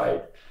 I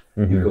died.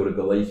 You go to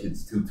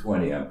Galatians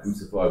 2:20, I'm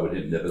crucified with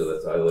him,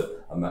 nevertheless I live.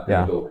 I'm not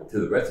going to go to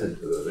the rest of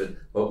it.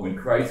 But when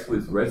Christ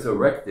was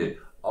resurrected,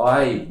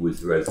 I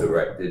was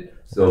resurrected.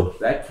 So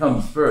that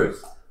comes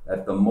first.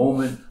 At the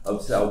moment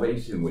of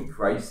salvation, when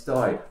Christ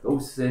died,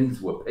 those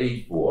sins were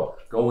paid for.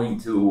 Going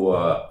to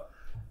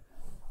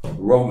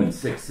Romans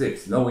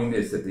 6:6, knowing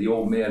this, that the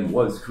old man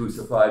was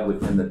crucified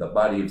with him, that the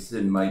body of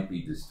sin might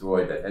be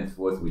destroyed, that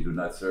henceforth we do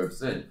not serve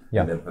sin.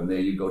 Yeah. And then from there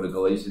you go to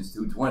Galatians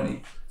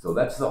 2:20. So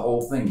that's the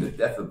whole thing, the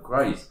death of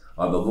Christ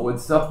on the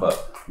Lord's Supper.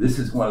 This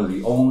is one of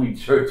the only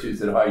churches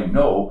that I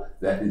know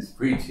that is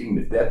preaching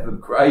the death of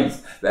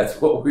Christ.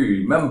 That's what we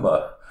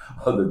remember,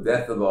 of the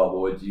death of our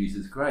Lord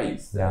Jesus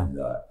Christ. Yeah. And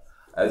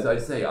as I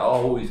say, I'll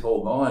always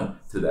hold on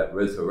to that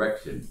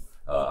resurrection.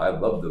 I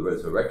love the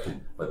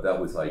resurrection, but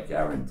that was like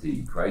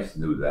guaranteed. Christ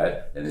knew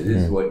that, and it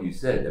is what you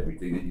said,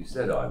 everything that you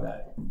said on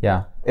that.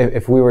 Yeah.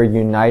 If we were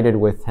united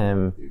with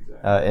him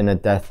Exactly. in a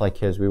death like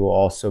his, we will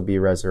also be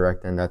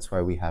resurrected, and that's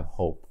why we have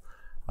hope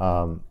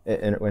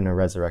in a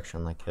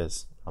resurrection like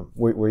his.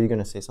 Were you going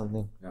to say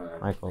something,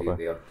 Michael?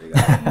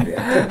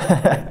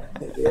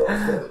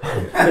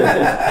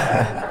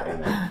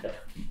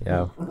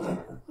 Yeah.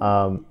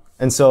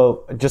 And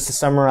so just to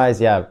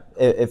summarize,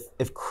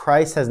 if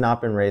Christ has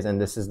not been raised,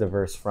 and this is the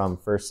verse from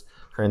 1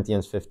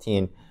 Corinthians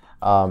 15,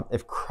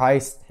 if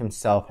Christ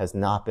himself has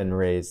not been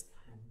raised,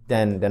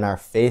 then our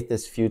faith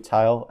is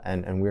futile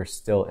and we're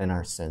still in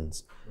our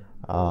sins.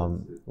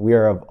 We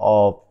are of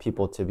all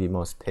people to be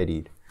most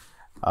pitied.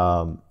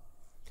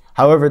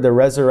 However, the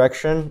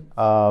resurrection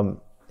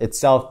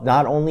itself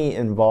not only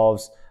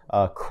involves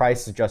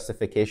Christ's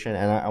justification,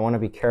 and I want to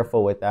be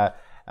careful with that.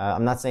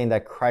 I'm not saying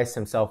that Christ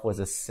himself was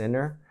a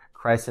sinner.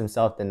 Christ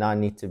himself did not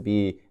need to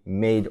be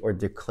made or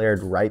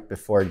declared right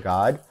before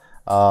God,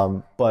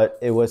 but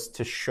it was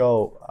to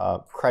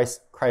show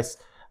Christ's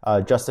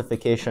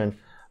justification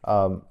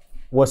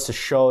was to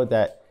show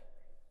that.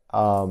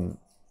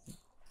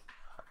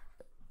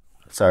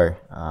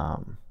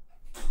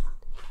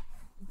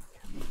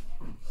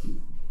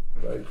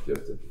 Right,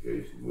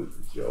 justification was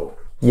the show.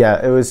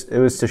 Yeah, it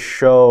was to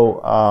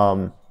show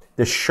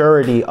the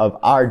surety of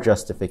our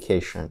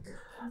justification,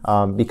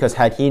 because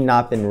had he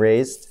not been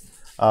raised,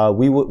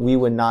 we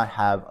would not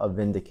have a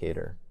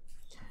vindicator.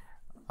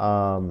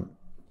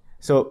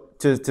 So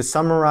to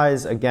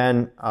summarize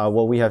again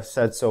what we have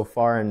said so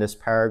far in this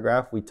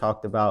paragraph, we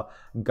talked about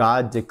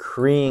God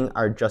decreeing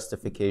our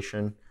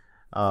justification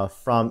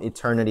from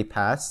eternity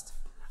past,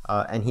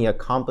 and he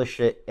accomplished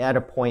it at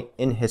a point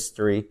in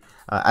history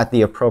at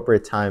the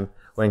appropriate time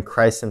when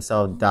Christ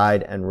himself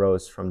died and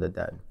rose from the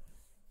dead.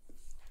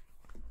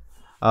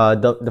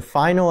 The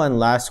final and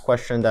last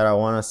question that I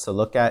want us to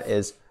look at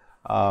is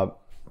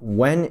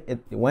when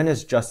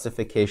is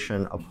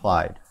justification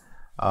applied?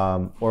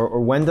 Or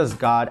when does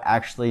God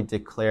actually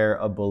declare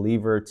a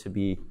believer to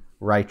be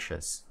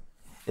righteous?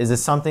 Is it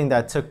something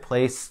that took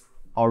place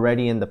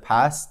already in the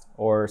past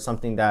or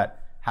something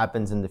that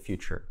happens in the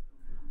future?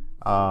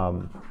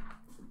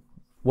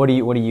 What do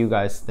you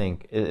guys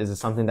think? Is it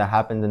something that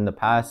happened in the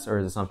past or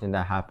is it something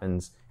that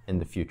happens in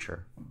the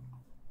future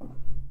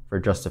for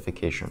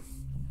justification?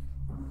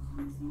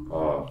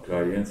 Can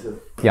I answer?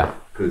 Yeah.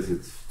 Because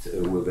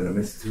we're going to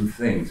miss two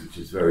things, which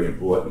is very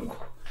important.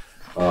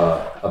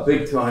 A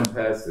big time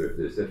pastor, if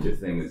there's such a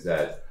thing as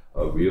that,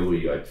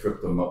 really, I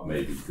tripped him up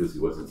maybe because he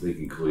wasn't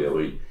thinking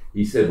clearly.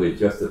 He said we're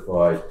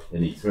justified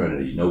in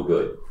eternity, no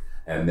good.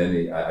 And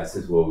then I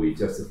said, well, we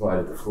justified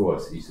at the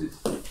cross. He says,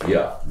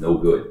 yeah, no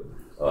good.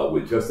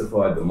 We're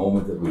justified the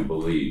moment that we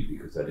believe,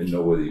 because I didn't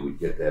know whether you would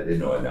get that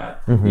in or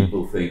not.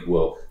 People think,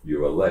 well,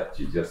 you're elect,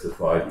 you're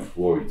justified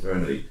before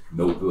eternity.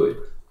 No good.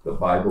 The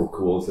Bible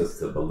calls us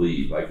to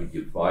believe. I could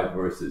give 5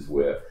 verses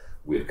where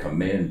we're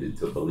commanded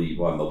to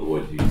believe on the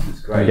Lord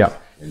Jesus Christ. Yeah.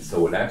 And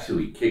so it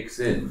actually kicks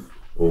in,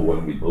 or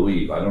when we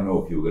believe. I don't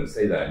know if you were going to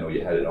say that. I know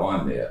you had it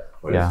on there.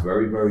 But Yeah. it's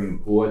very, very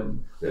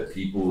important that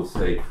people will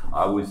say,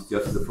 I was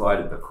justified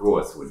at the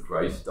cross when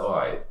Christ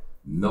died.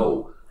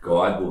 No,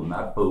 God will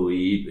not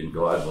believe and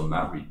God will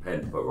not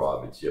repent for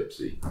Robert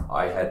Gypsy.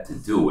 I had to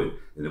do it,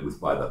 and it was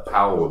by the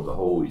power of the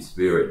Holy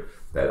Spirit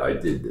that I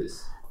did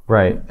this.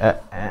 Right.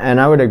 And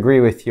I would agree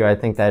with you. I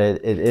think that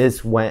it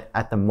is when,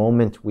 at the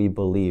moment we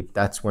believe,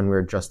 that's when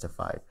we're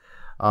justified.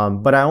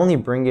 But I only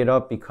bring it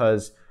up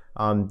because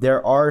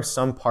there are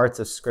some parts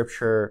of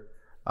Scripture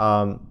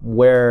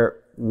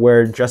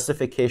where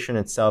justification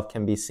itself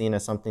can be seen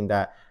as something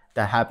that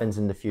happens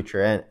in the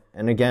future.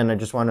 And again, I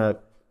just want to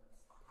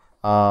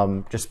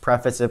just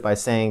preface it by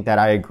saying that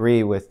I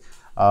agree with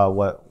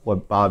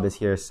what Bob is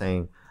here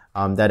saying,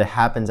 that it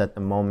happens at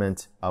the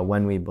moment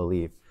when we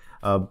believe.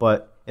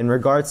 But in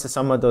regards to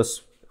some of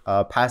those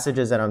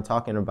passages that I'm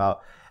talking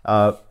about,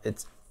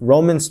 it's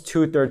Romans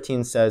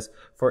 2:13 says,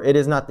 "For it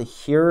is not the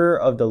hearer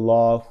of the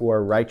law who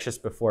are righteous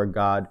before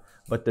God,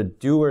 but the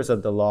doers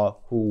of the law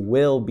who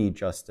will be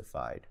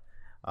justified."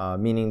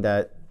 Meaning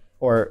that,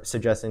 or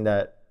suggesting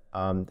that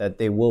that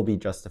they will be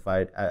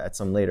justified at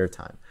some later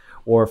time.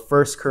 Or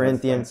 1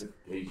 Corinthians.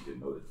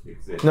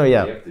 No,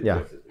 yeah, yeah.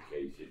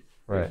 Justification.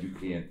 Right. You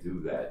can't do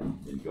that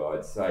in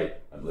God's sight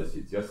unless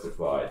you're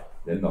justified.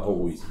 Then the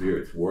Holy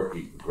Spirit's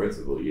working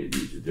principally in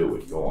you to do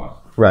it. Go on.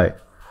 Right.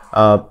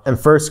 And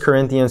 1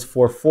 Corinthians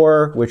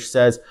 4:4, which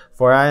says,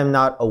 "For I am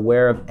not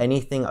aware of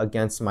anything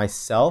against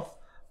myself,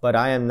 but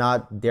I am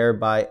not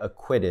thereby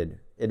acquitted.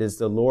 It is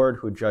the Lord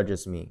who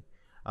judges me."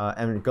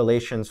 And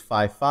Galatians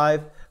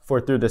 5:5, "For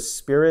through the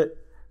Spirit,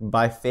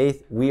 by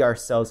faith, we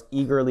ourselves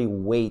eagerly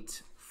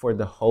wait for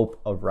the hope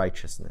of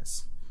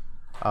righteousness."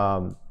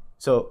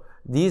 So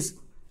these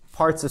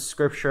parts of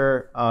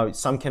Scripture,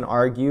 some can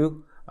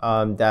argue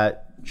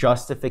that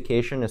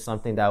justification is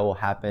something that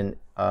will happen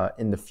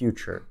in the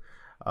future.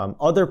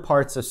 Other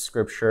parts of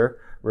Scripture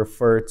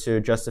refer to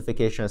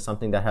justification as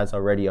something that has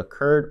already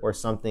occurred or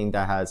something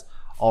that has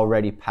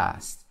already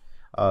passed.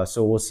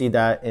 So we'll see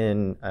that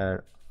in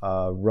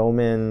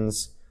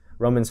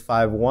Romans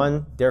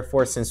 5:1.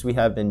 "Therefore, since we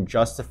have been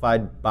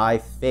justified by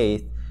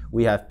faith,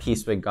 we have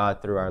peace with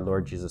God through our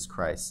Lord Jesus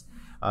Christ."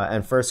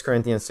 And 1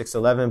 Corinthians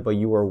 6:11, "But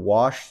you were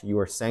washed, you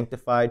were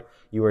sanctified,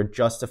 you were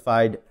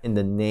justified in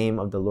the name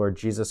of the Lord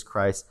Jesus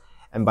Christ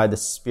and by the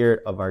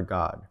Spirit of our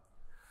God."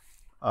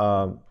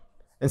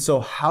 And so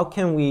how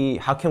can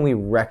we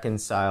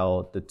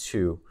reconcile the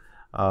two?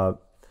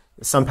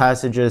 Some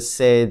passages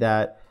say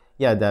that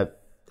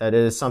it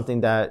is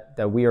something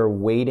that we are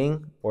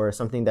waiting, or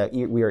something that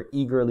we are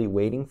eagerly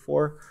waiting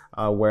for,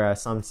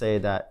 whereas some say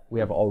that we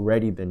have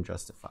already been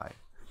justified.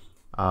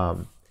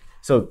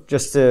 So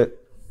just to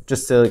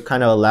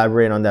kind of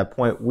elaborate on that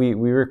point, we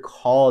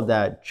recall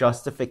that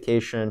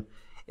justification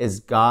is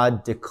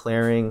God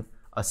declaring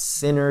a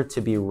sinner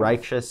to be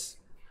righteous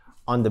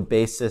on the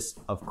basis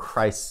of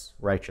Christ's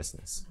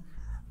righteousness.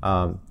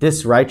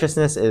 This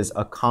righteousness is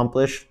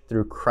accomplished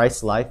through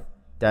Christ's life,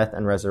 death,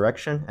 and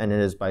resurrection, and it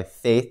is by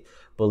faith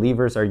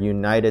believers are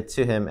united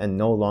to him and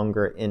no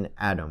longer in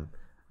Adam,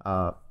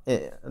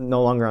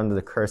 no longer under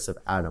the curse of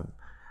Adam.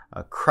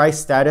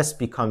 Christ's status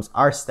becomes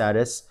our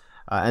status,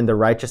 and the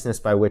righteousness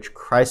by which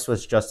Christ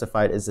was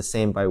justified is the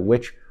same by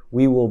which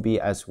we will be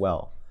as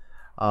well.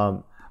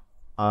 And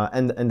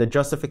the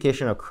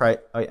justification of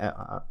Christ,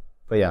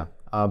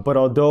 but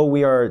although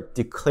we are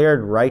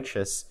declared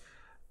righteous,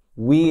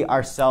 we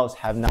ourselves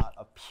have not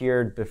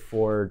appeared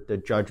before the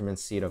judgment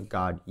seat of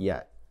God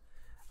yet.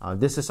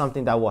 This is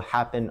something that will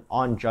happen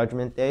on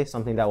Judgment Day,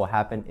 something that will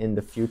happen in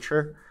the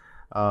future.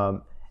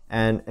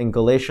 And in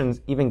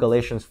Galatians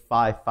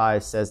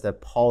 5:5 says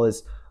that Paul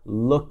is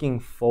looking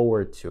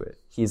forward to it.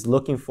 He's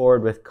looking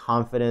forward with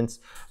confidence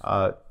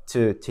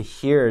to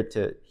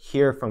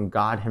hear from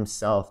God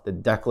himself the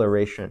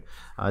declaration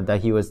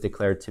that he was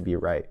declared to be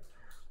right.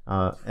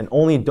 And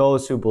only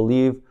those who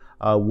believe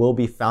will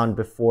be found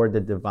before the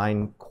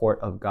divine court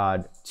of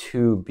God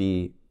to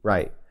be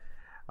right.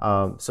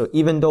 So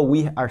even though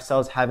we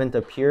ourselves haven't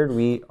appeared,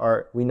 we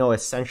know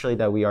essentially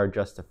that we are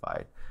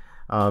justified.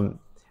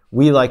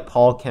 We, like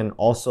Paul, can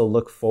also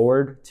look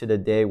forward to the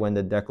day when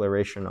the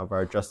declaration of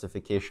our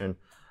justification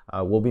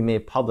will be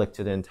made public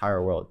to the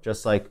entire world,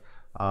 just like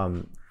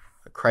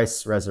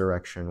Christ's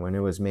resurrection when it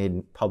was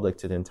made public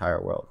to the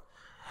entire world.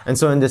 And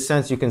so in this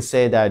sense, you can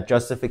say that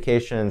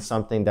justification is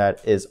something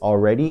that is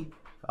already,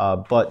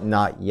 but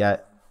not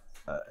yet,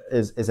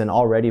 is an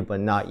already but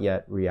not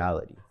yet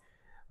reality.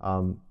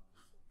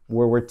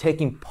 Where we're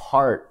taking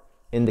part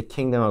in the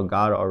kingdom of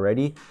God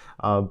already,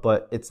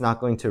 but it's not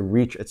going to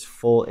reach its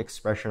full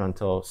expression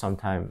until some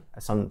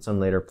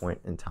later point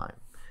in time.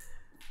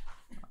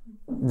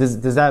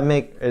 Does that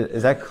make,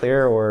 is that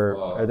clear, or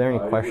are there any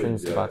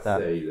questions about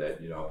that? I would say that,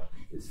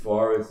 as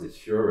far as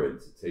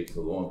assurance, it takes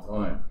a long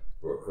time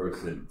for a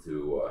person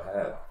to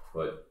have.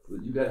 But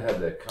you got to have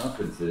that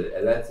confidence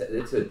that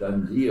it's a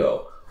done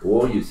deal.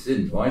 All your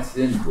sins, my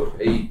sins were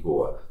paid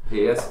for,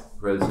 past,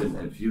 present,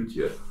 and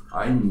future.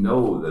 I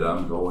know that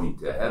I'm going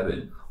to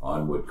heaven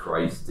on what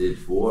Christ did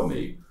for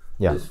me.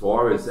 Yeah. As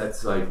far as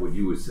that's like what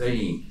you were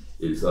saying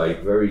is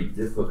like very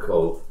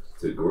difficult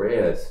to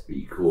grasp,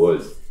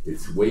 because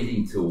it's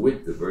waiting to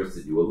wit, the verse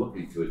that you were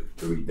looking to,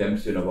 the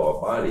redemption of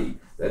our body.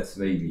 That's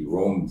maybe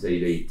Romans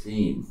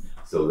 8:18.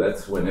 So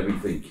that's when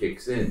everything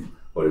kicks in.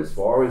 But as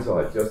far as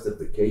our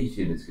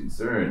justification is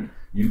concerned,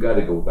 you got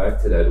to go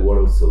back to that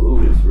auto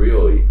salutis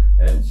really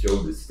and show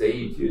the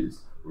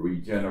stages: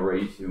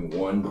 regeneration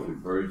 1,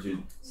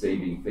 conversion,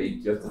 saving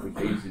faith,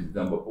 justification is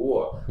number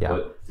 4. Yeah.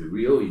 But to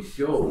really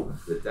show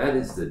that that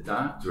is the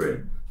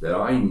doctrine, that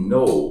I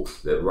know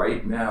that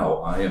right now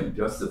I am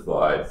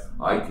justified,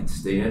 I can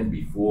stand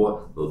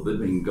before the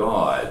living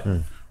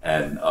God.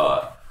 And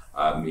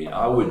I mean,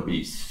 I would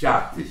be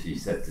shocked if he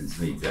sentenced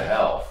me to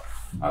hell.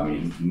 I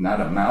mean, not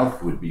a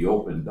mouth would be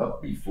opened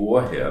up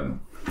before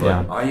him.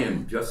 But I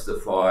am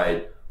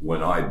justified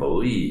when I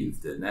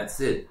believed, and that's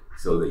it.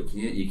 So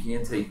you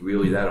can't take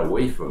really that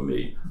away from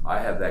me. I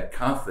have that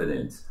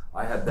confidence.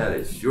 I have that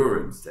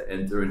assurance to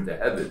enter into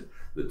heaven.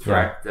 The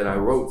tract that I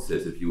wrote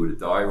says, if you were to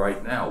die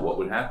right now, what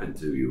would happen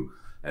to you?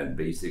 And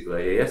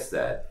basically I asked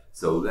that.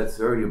 So that's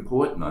very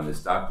important on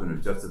this doctrine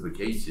of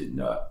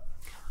justification. I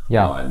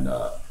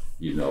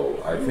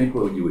think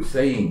what you were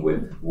saying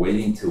with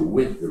waiting to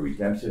wit the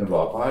redemption of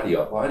our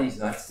body's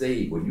not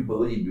saved. When you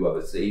believe, you have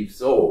a saved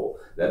soul.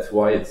 That's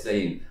why it's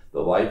saying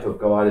the life of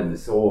God in the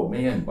soul of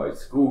man by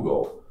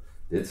Scougal.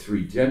 It's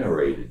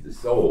regenerated, the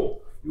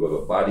soul. You have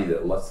a body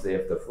that lusts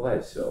after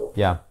flesh. So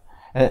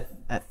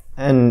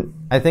and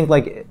I think,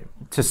 like,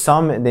 to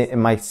some it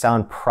might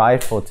sound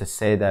prideful to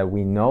say that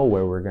we know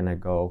where we're gonna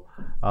go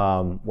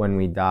when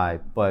we die.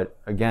 But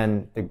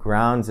again, the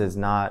grounds is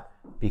not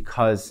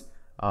because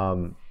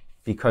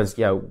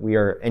we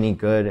are any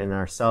good in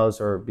ourselves,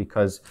 or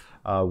because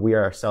we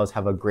ourselves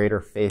have a greater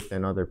faith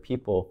than other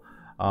people,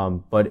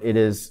 but it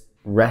is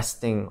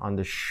resting on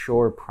the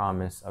sure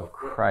promise of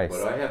Christ.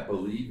 But I have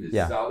believers,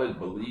 solid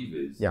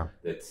believers,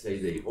 that say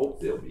they hope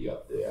they'll be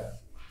up there.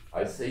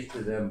 I say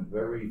to them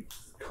very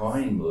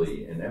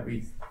kindly,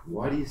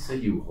 why do you say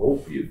you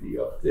hope you'll be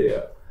up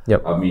there?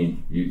 Yep. I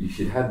mean, you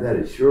should have that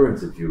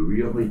assurance if you've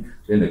really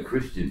been a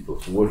Christian for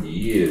 40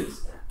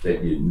 years,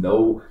 that you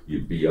know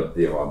you'd be up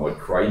there on what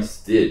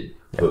Christ did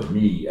for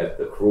me at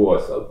the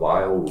cross, a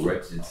vile,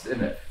 wretched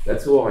sinner.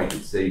 That's all I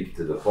can say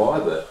to the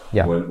Father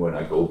when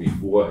I go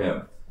before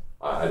him.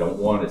 I don't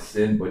want to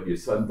sin, but your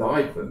son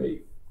died for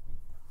me.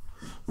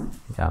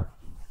 Yeah.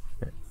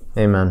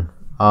 Amen.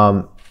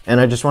 And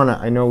I just want to,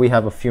 I know we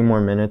have a few more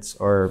minutes,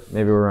 or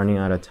maybe we're running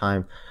out of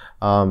time,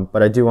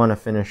 but I do want to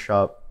finish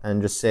up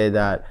and just say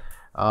that,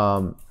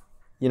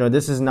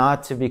 this is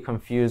not to be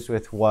confused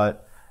with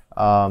what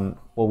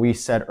we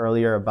said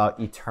earlier about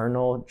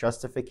eternal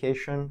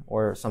justification,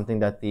 or something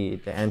that the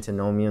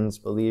antinomians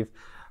believe.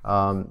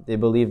 They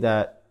believe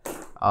that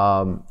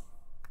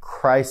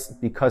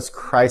because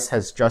Christ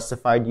has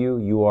justified you,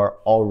 you are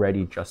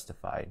already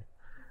justified.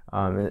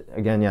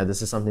 Again,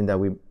 this is something that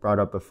we brought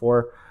up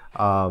before.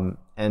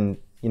 And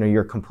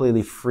you're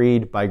completely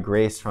freed by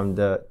grace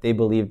they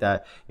believe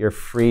that you're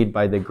freed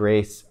by the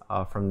grace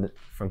from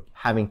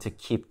having to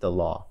keep the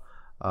law,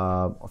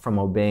 from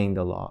obeying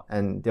the law.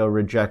 And they'll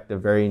reject the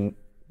very,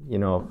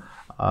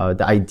 the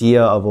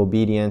idea of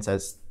obedience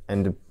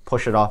and to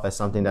push it off as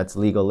something that's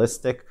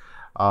legalistic.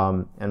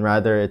 And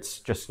rather it's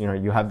just,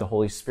 you have the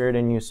Holy Spirit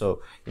in you,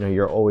 so,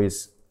 you're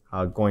always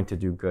going to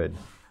do good,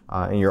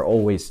 and you're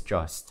always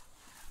just.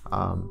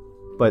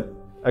 But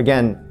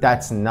again,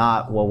 that's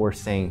not what we're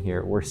saying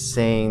here. We're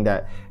saying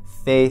that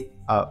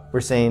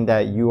we're saying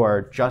that you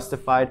are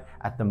justified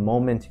at the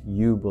moment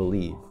you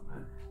believe.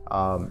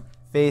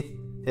 Faith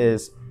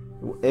is,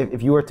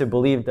 if you were to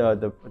believe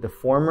the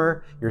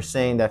former, you're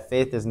saying that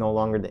faith is no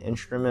longer the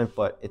instrument,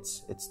 but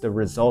it's the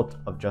result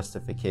of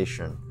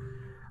justification.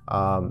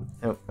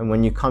 And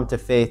when you come to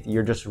faith,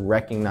 you're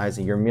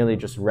merely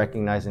just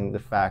recognizing the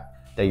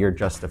fact that you're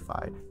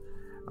justified.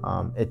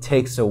 It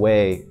takes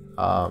away,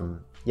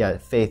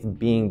 faith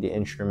being the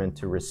instrument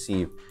to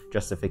receive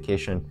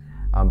justification,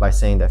 by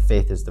saying that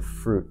faith is the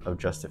fruit of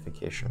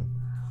justification.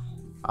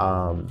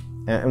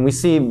 And we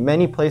see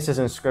many places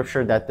in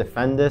Scripture that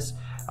defend this.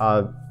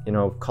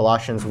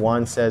 Colossians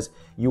 1 says,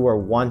 you were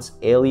once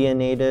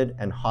alienated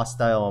and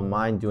hostile in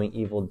mind, doing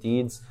evil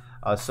deeds.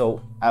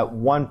 So at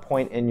one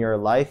point in your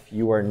life,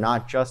 you were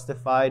not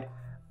justified,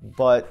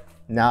 but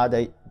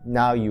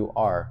now you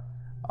are,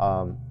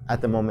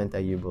 at the moment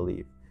that you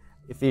believe.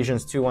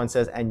 Ephesians 2:1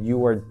 says, and you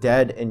were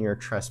dead in your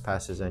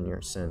trespasses and your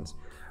sins.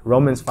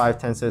 Romans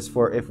 5:10 says,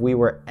 for if we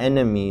were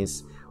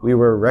enemies, we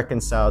were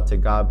reconciled to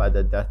God by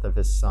the death of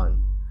his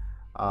son.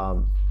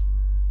 And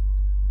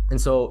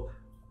so,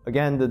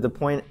 again, the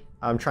point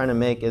I'm trying to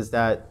make is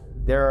that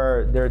there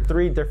are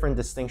three different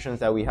distinctions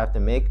that we have to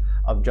make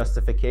of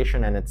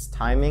justification and its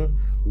timing.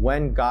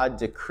 When God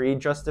decreed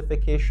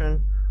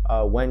justification,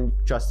 when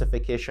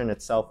justification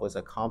itself was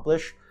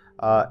accomplished,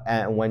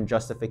 and when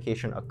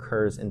justification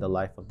occurs in the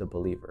life of the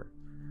believer.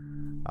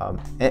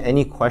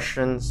 Any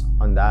questions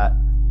on that?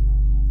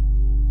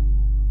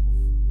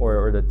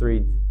 Or the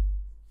three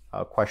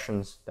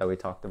questions that we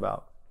talked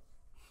about?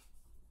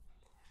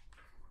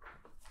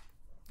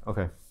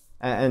 Okay.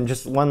 And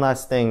just one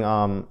last thing.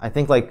 I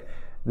think like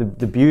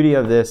the beauty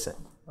of this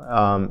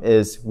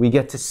is we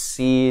get to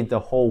see the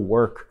whole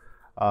work,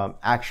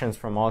 actions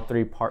from all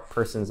three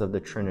persons of the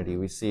Trinity.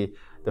 We see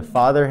the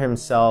Father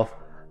himself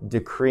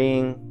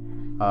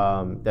decreeing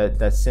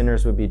that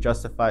sinners would be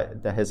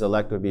justified, that his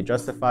elect would be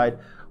justified.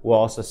 We'll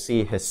also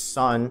see his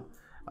Son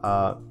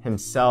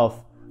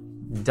himself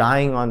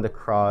dying on the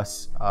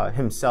cross,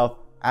 himself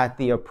at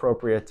the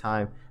appropriate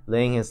time,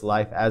 laying his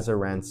life as a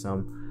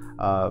ransom,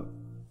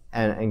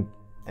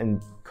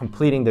 and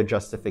completing the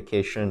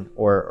justification,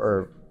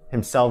 or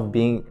himself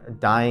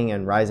dying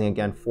and rising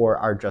again for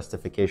our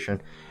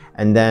justification,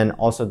 and then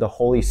also the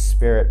Holy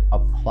Spirit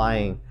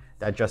applying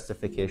that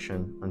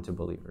justification unto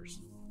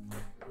believers.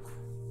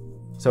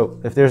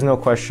 So if there's no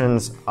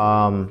questions,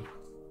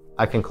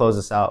 I can close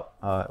this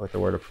out with a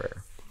word of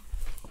prayer.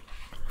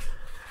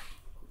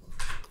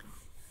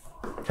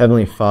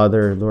 Heavenly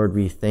Father, Lord,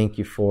 we thank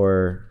you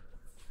for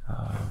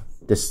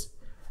this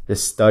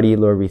study.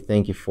 Lord, we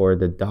thank you for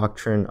the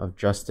doctrine of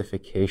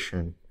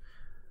justification.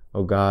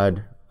 Oh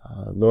God,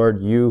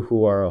 Lord, you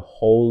who are a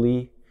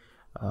holy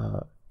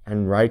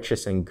and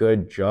righteous and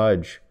good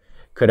judge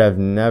could have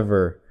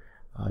never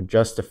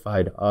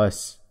justified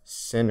us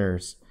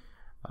sinners.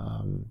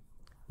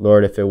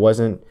 Lord, if it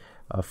wasn't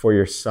for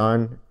your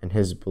Son and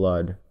his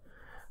blood.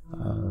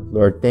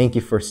 Lord, thank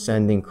you for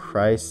sending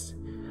Christ.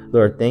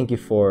 Lord, thank you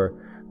for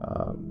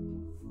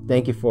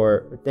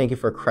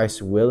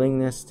Christ's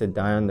willingness to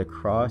die on the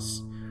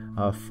cross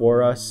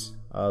for us.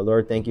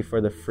 Lord, thank you for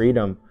the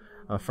freedom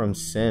from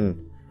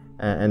sin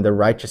and the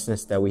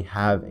righteousness that we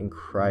have in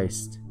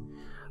Christ.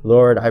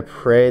 Lord, I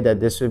pray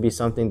that this would be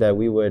something that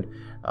we would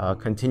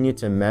continue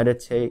to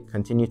meditate,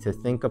 continue to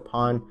think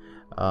upon.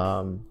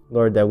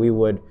 Lord, that we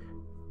would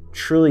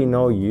truly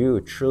know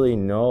you, truly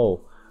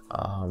know,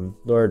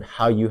 Lord,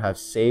 how you have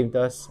saved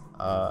us,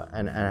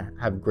 and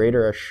have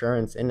greater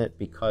assurance in it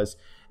because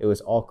it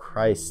was all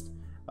Christ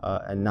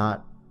and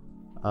not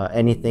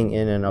anything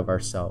in and of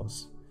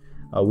ourselves.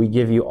 We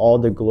give you all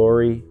the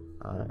glory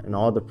and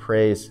all the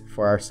praise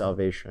for our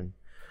salvation.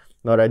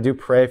 Lord, I do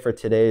pray for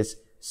today's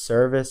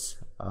service.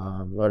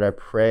 Lord, I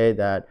pray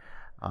that,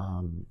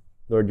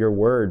 Lord, your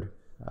word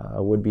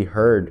would be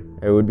heard,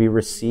 it would be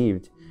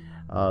received.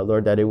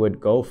 Lord, that it would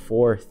go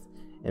forth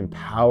in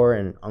power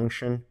and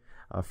unction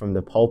from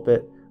the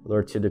pulpit,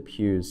 Lord, to the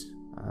pews.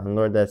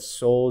 Lord, that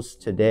souls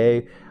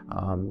today,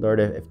 Lord,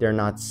 if they're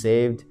not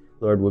saved,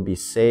 Lord, would be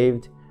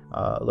saved.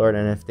 Lord,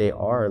 and if they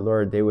are,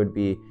 Lord, they would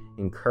be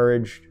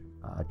encouraged,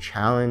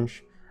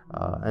 challenged,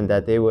 and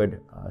that they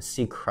would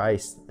see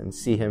Christ and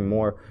see him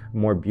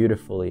more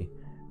beautifully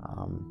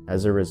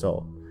as a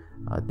result.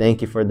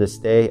 Thank you for this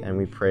day, and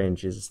we pray in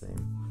Jesus'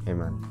 name.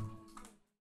 Amen.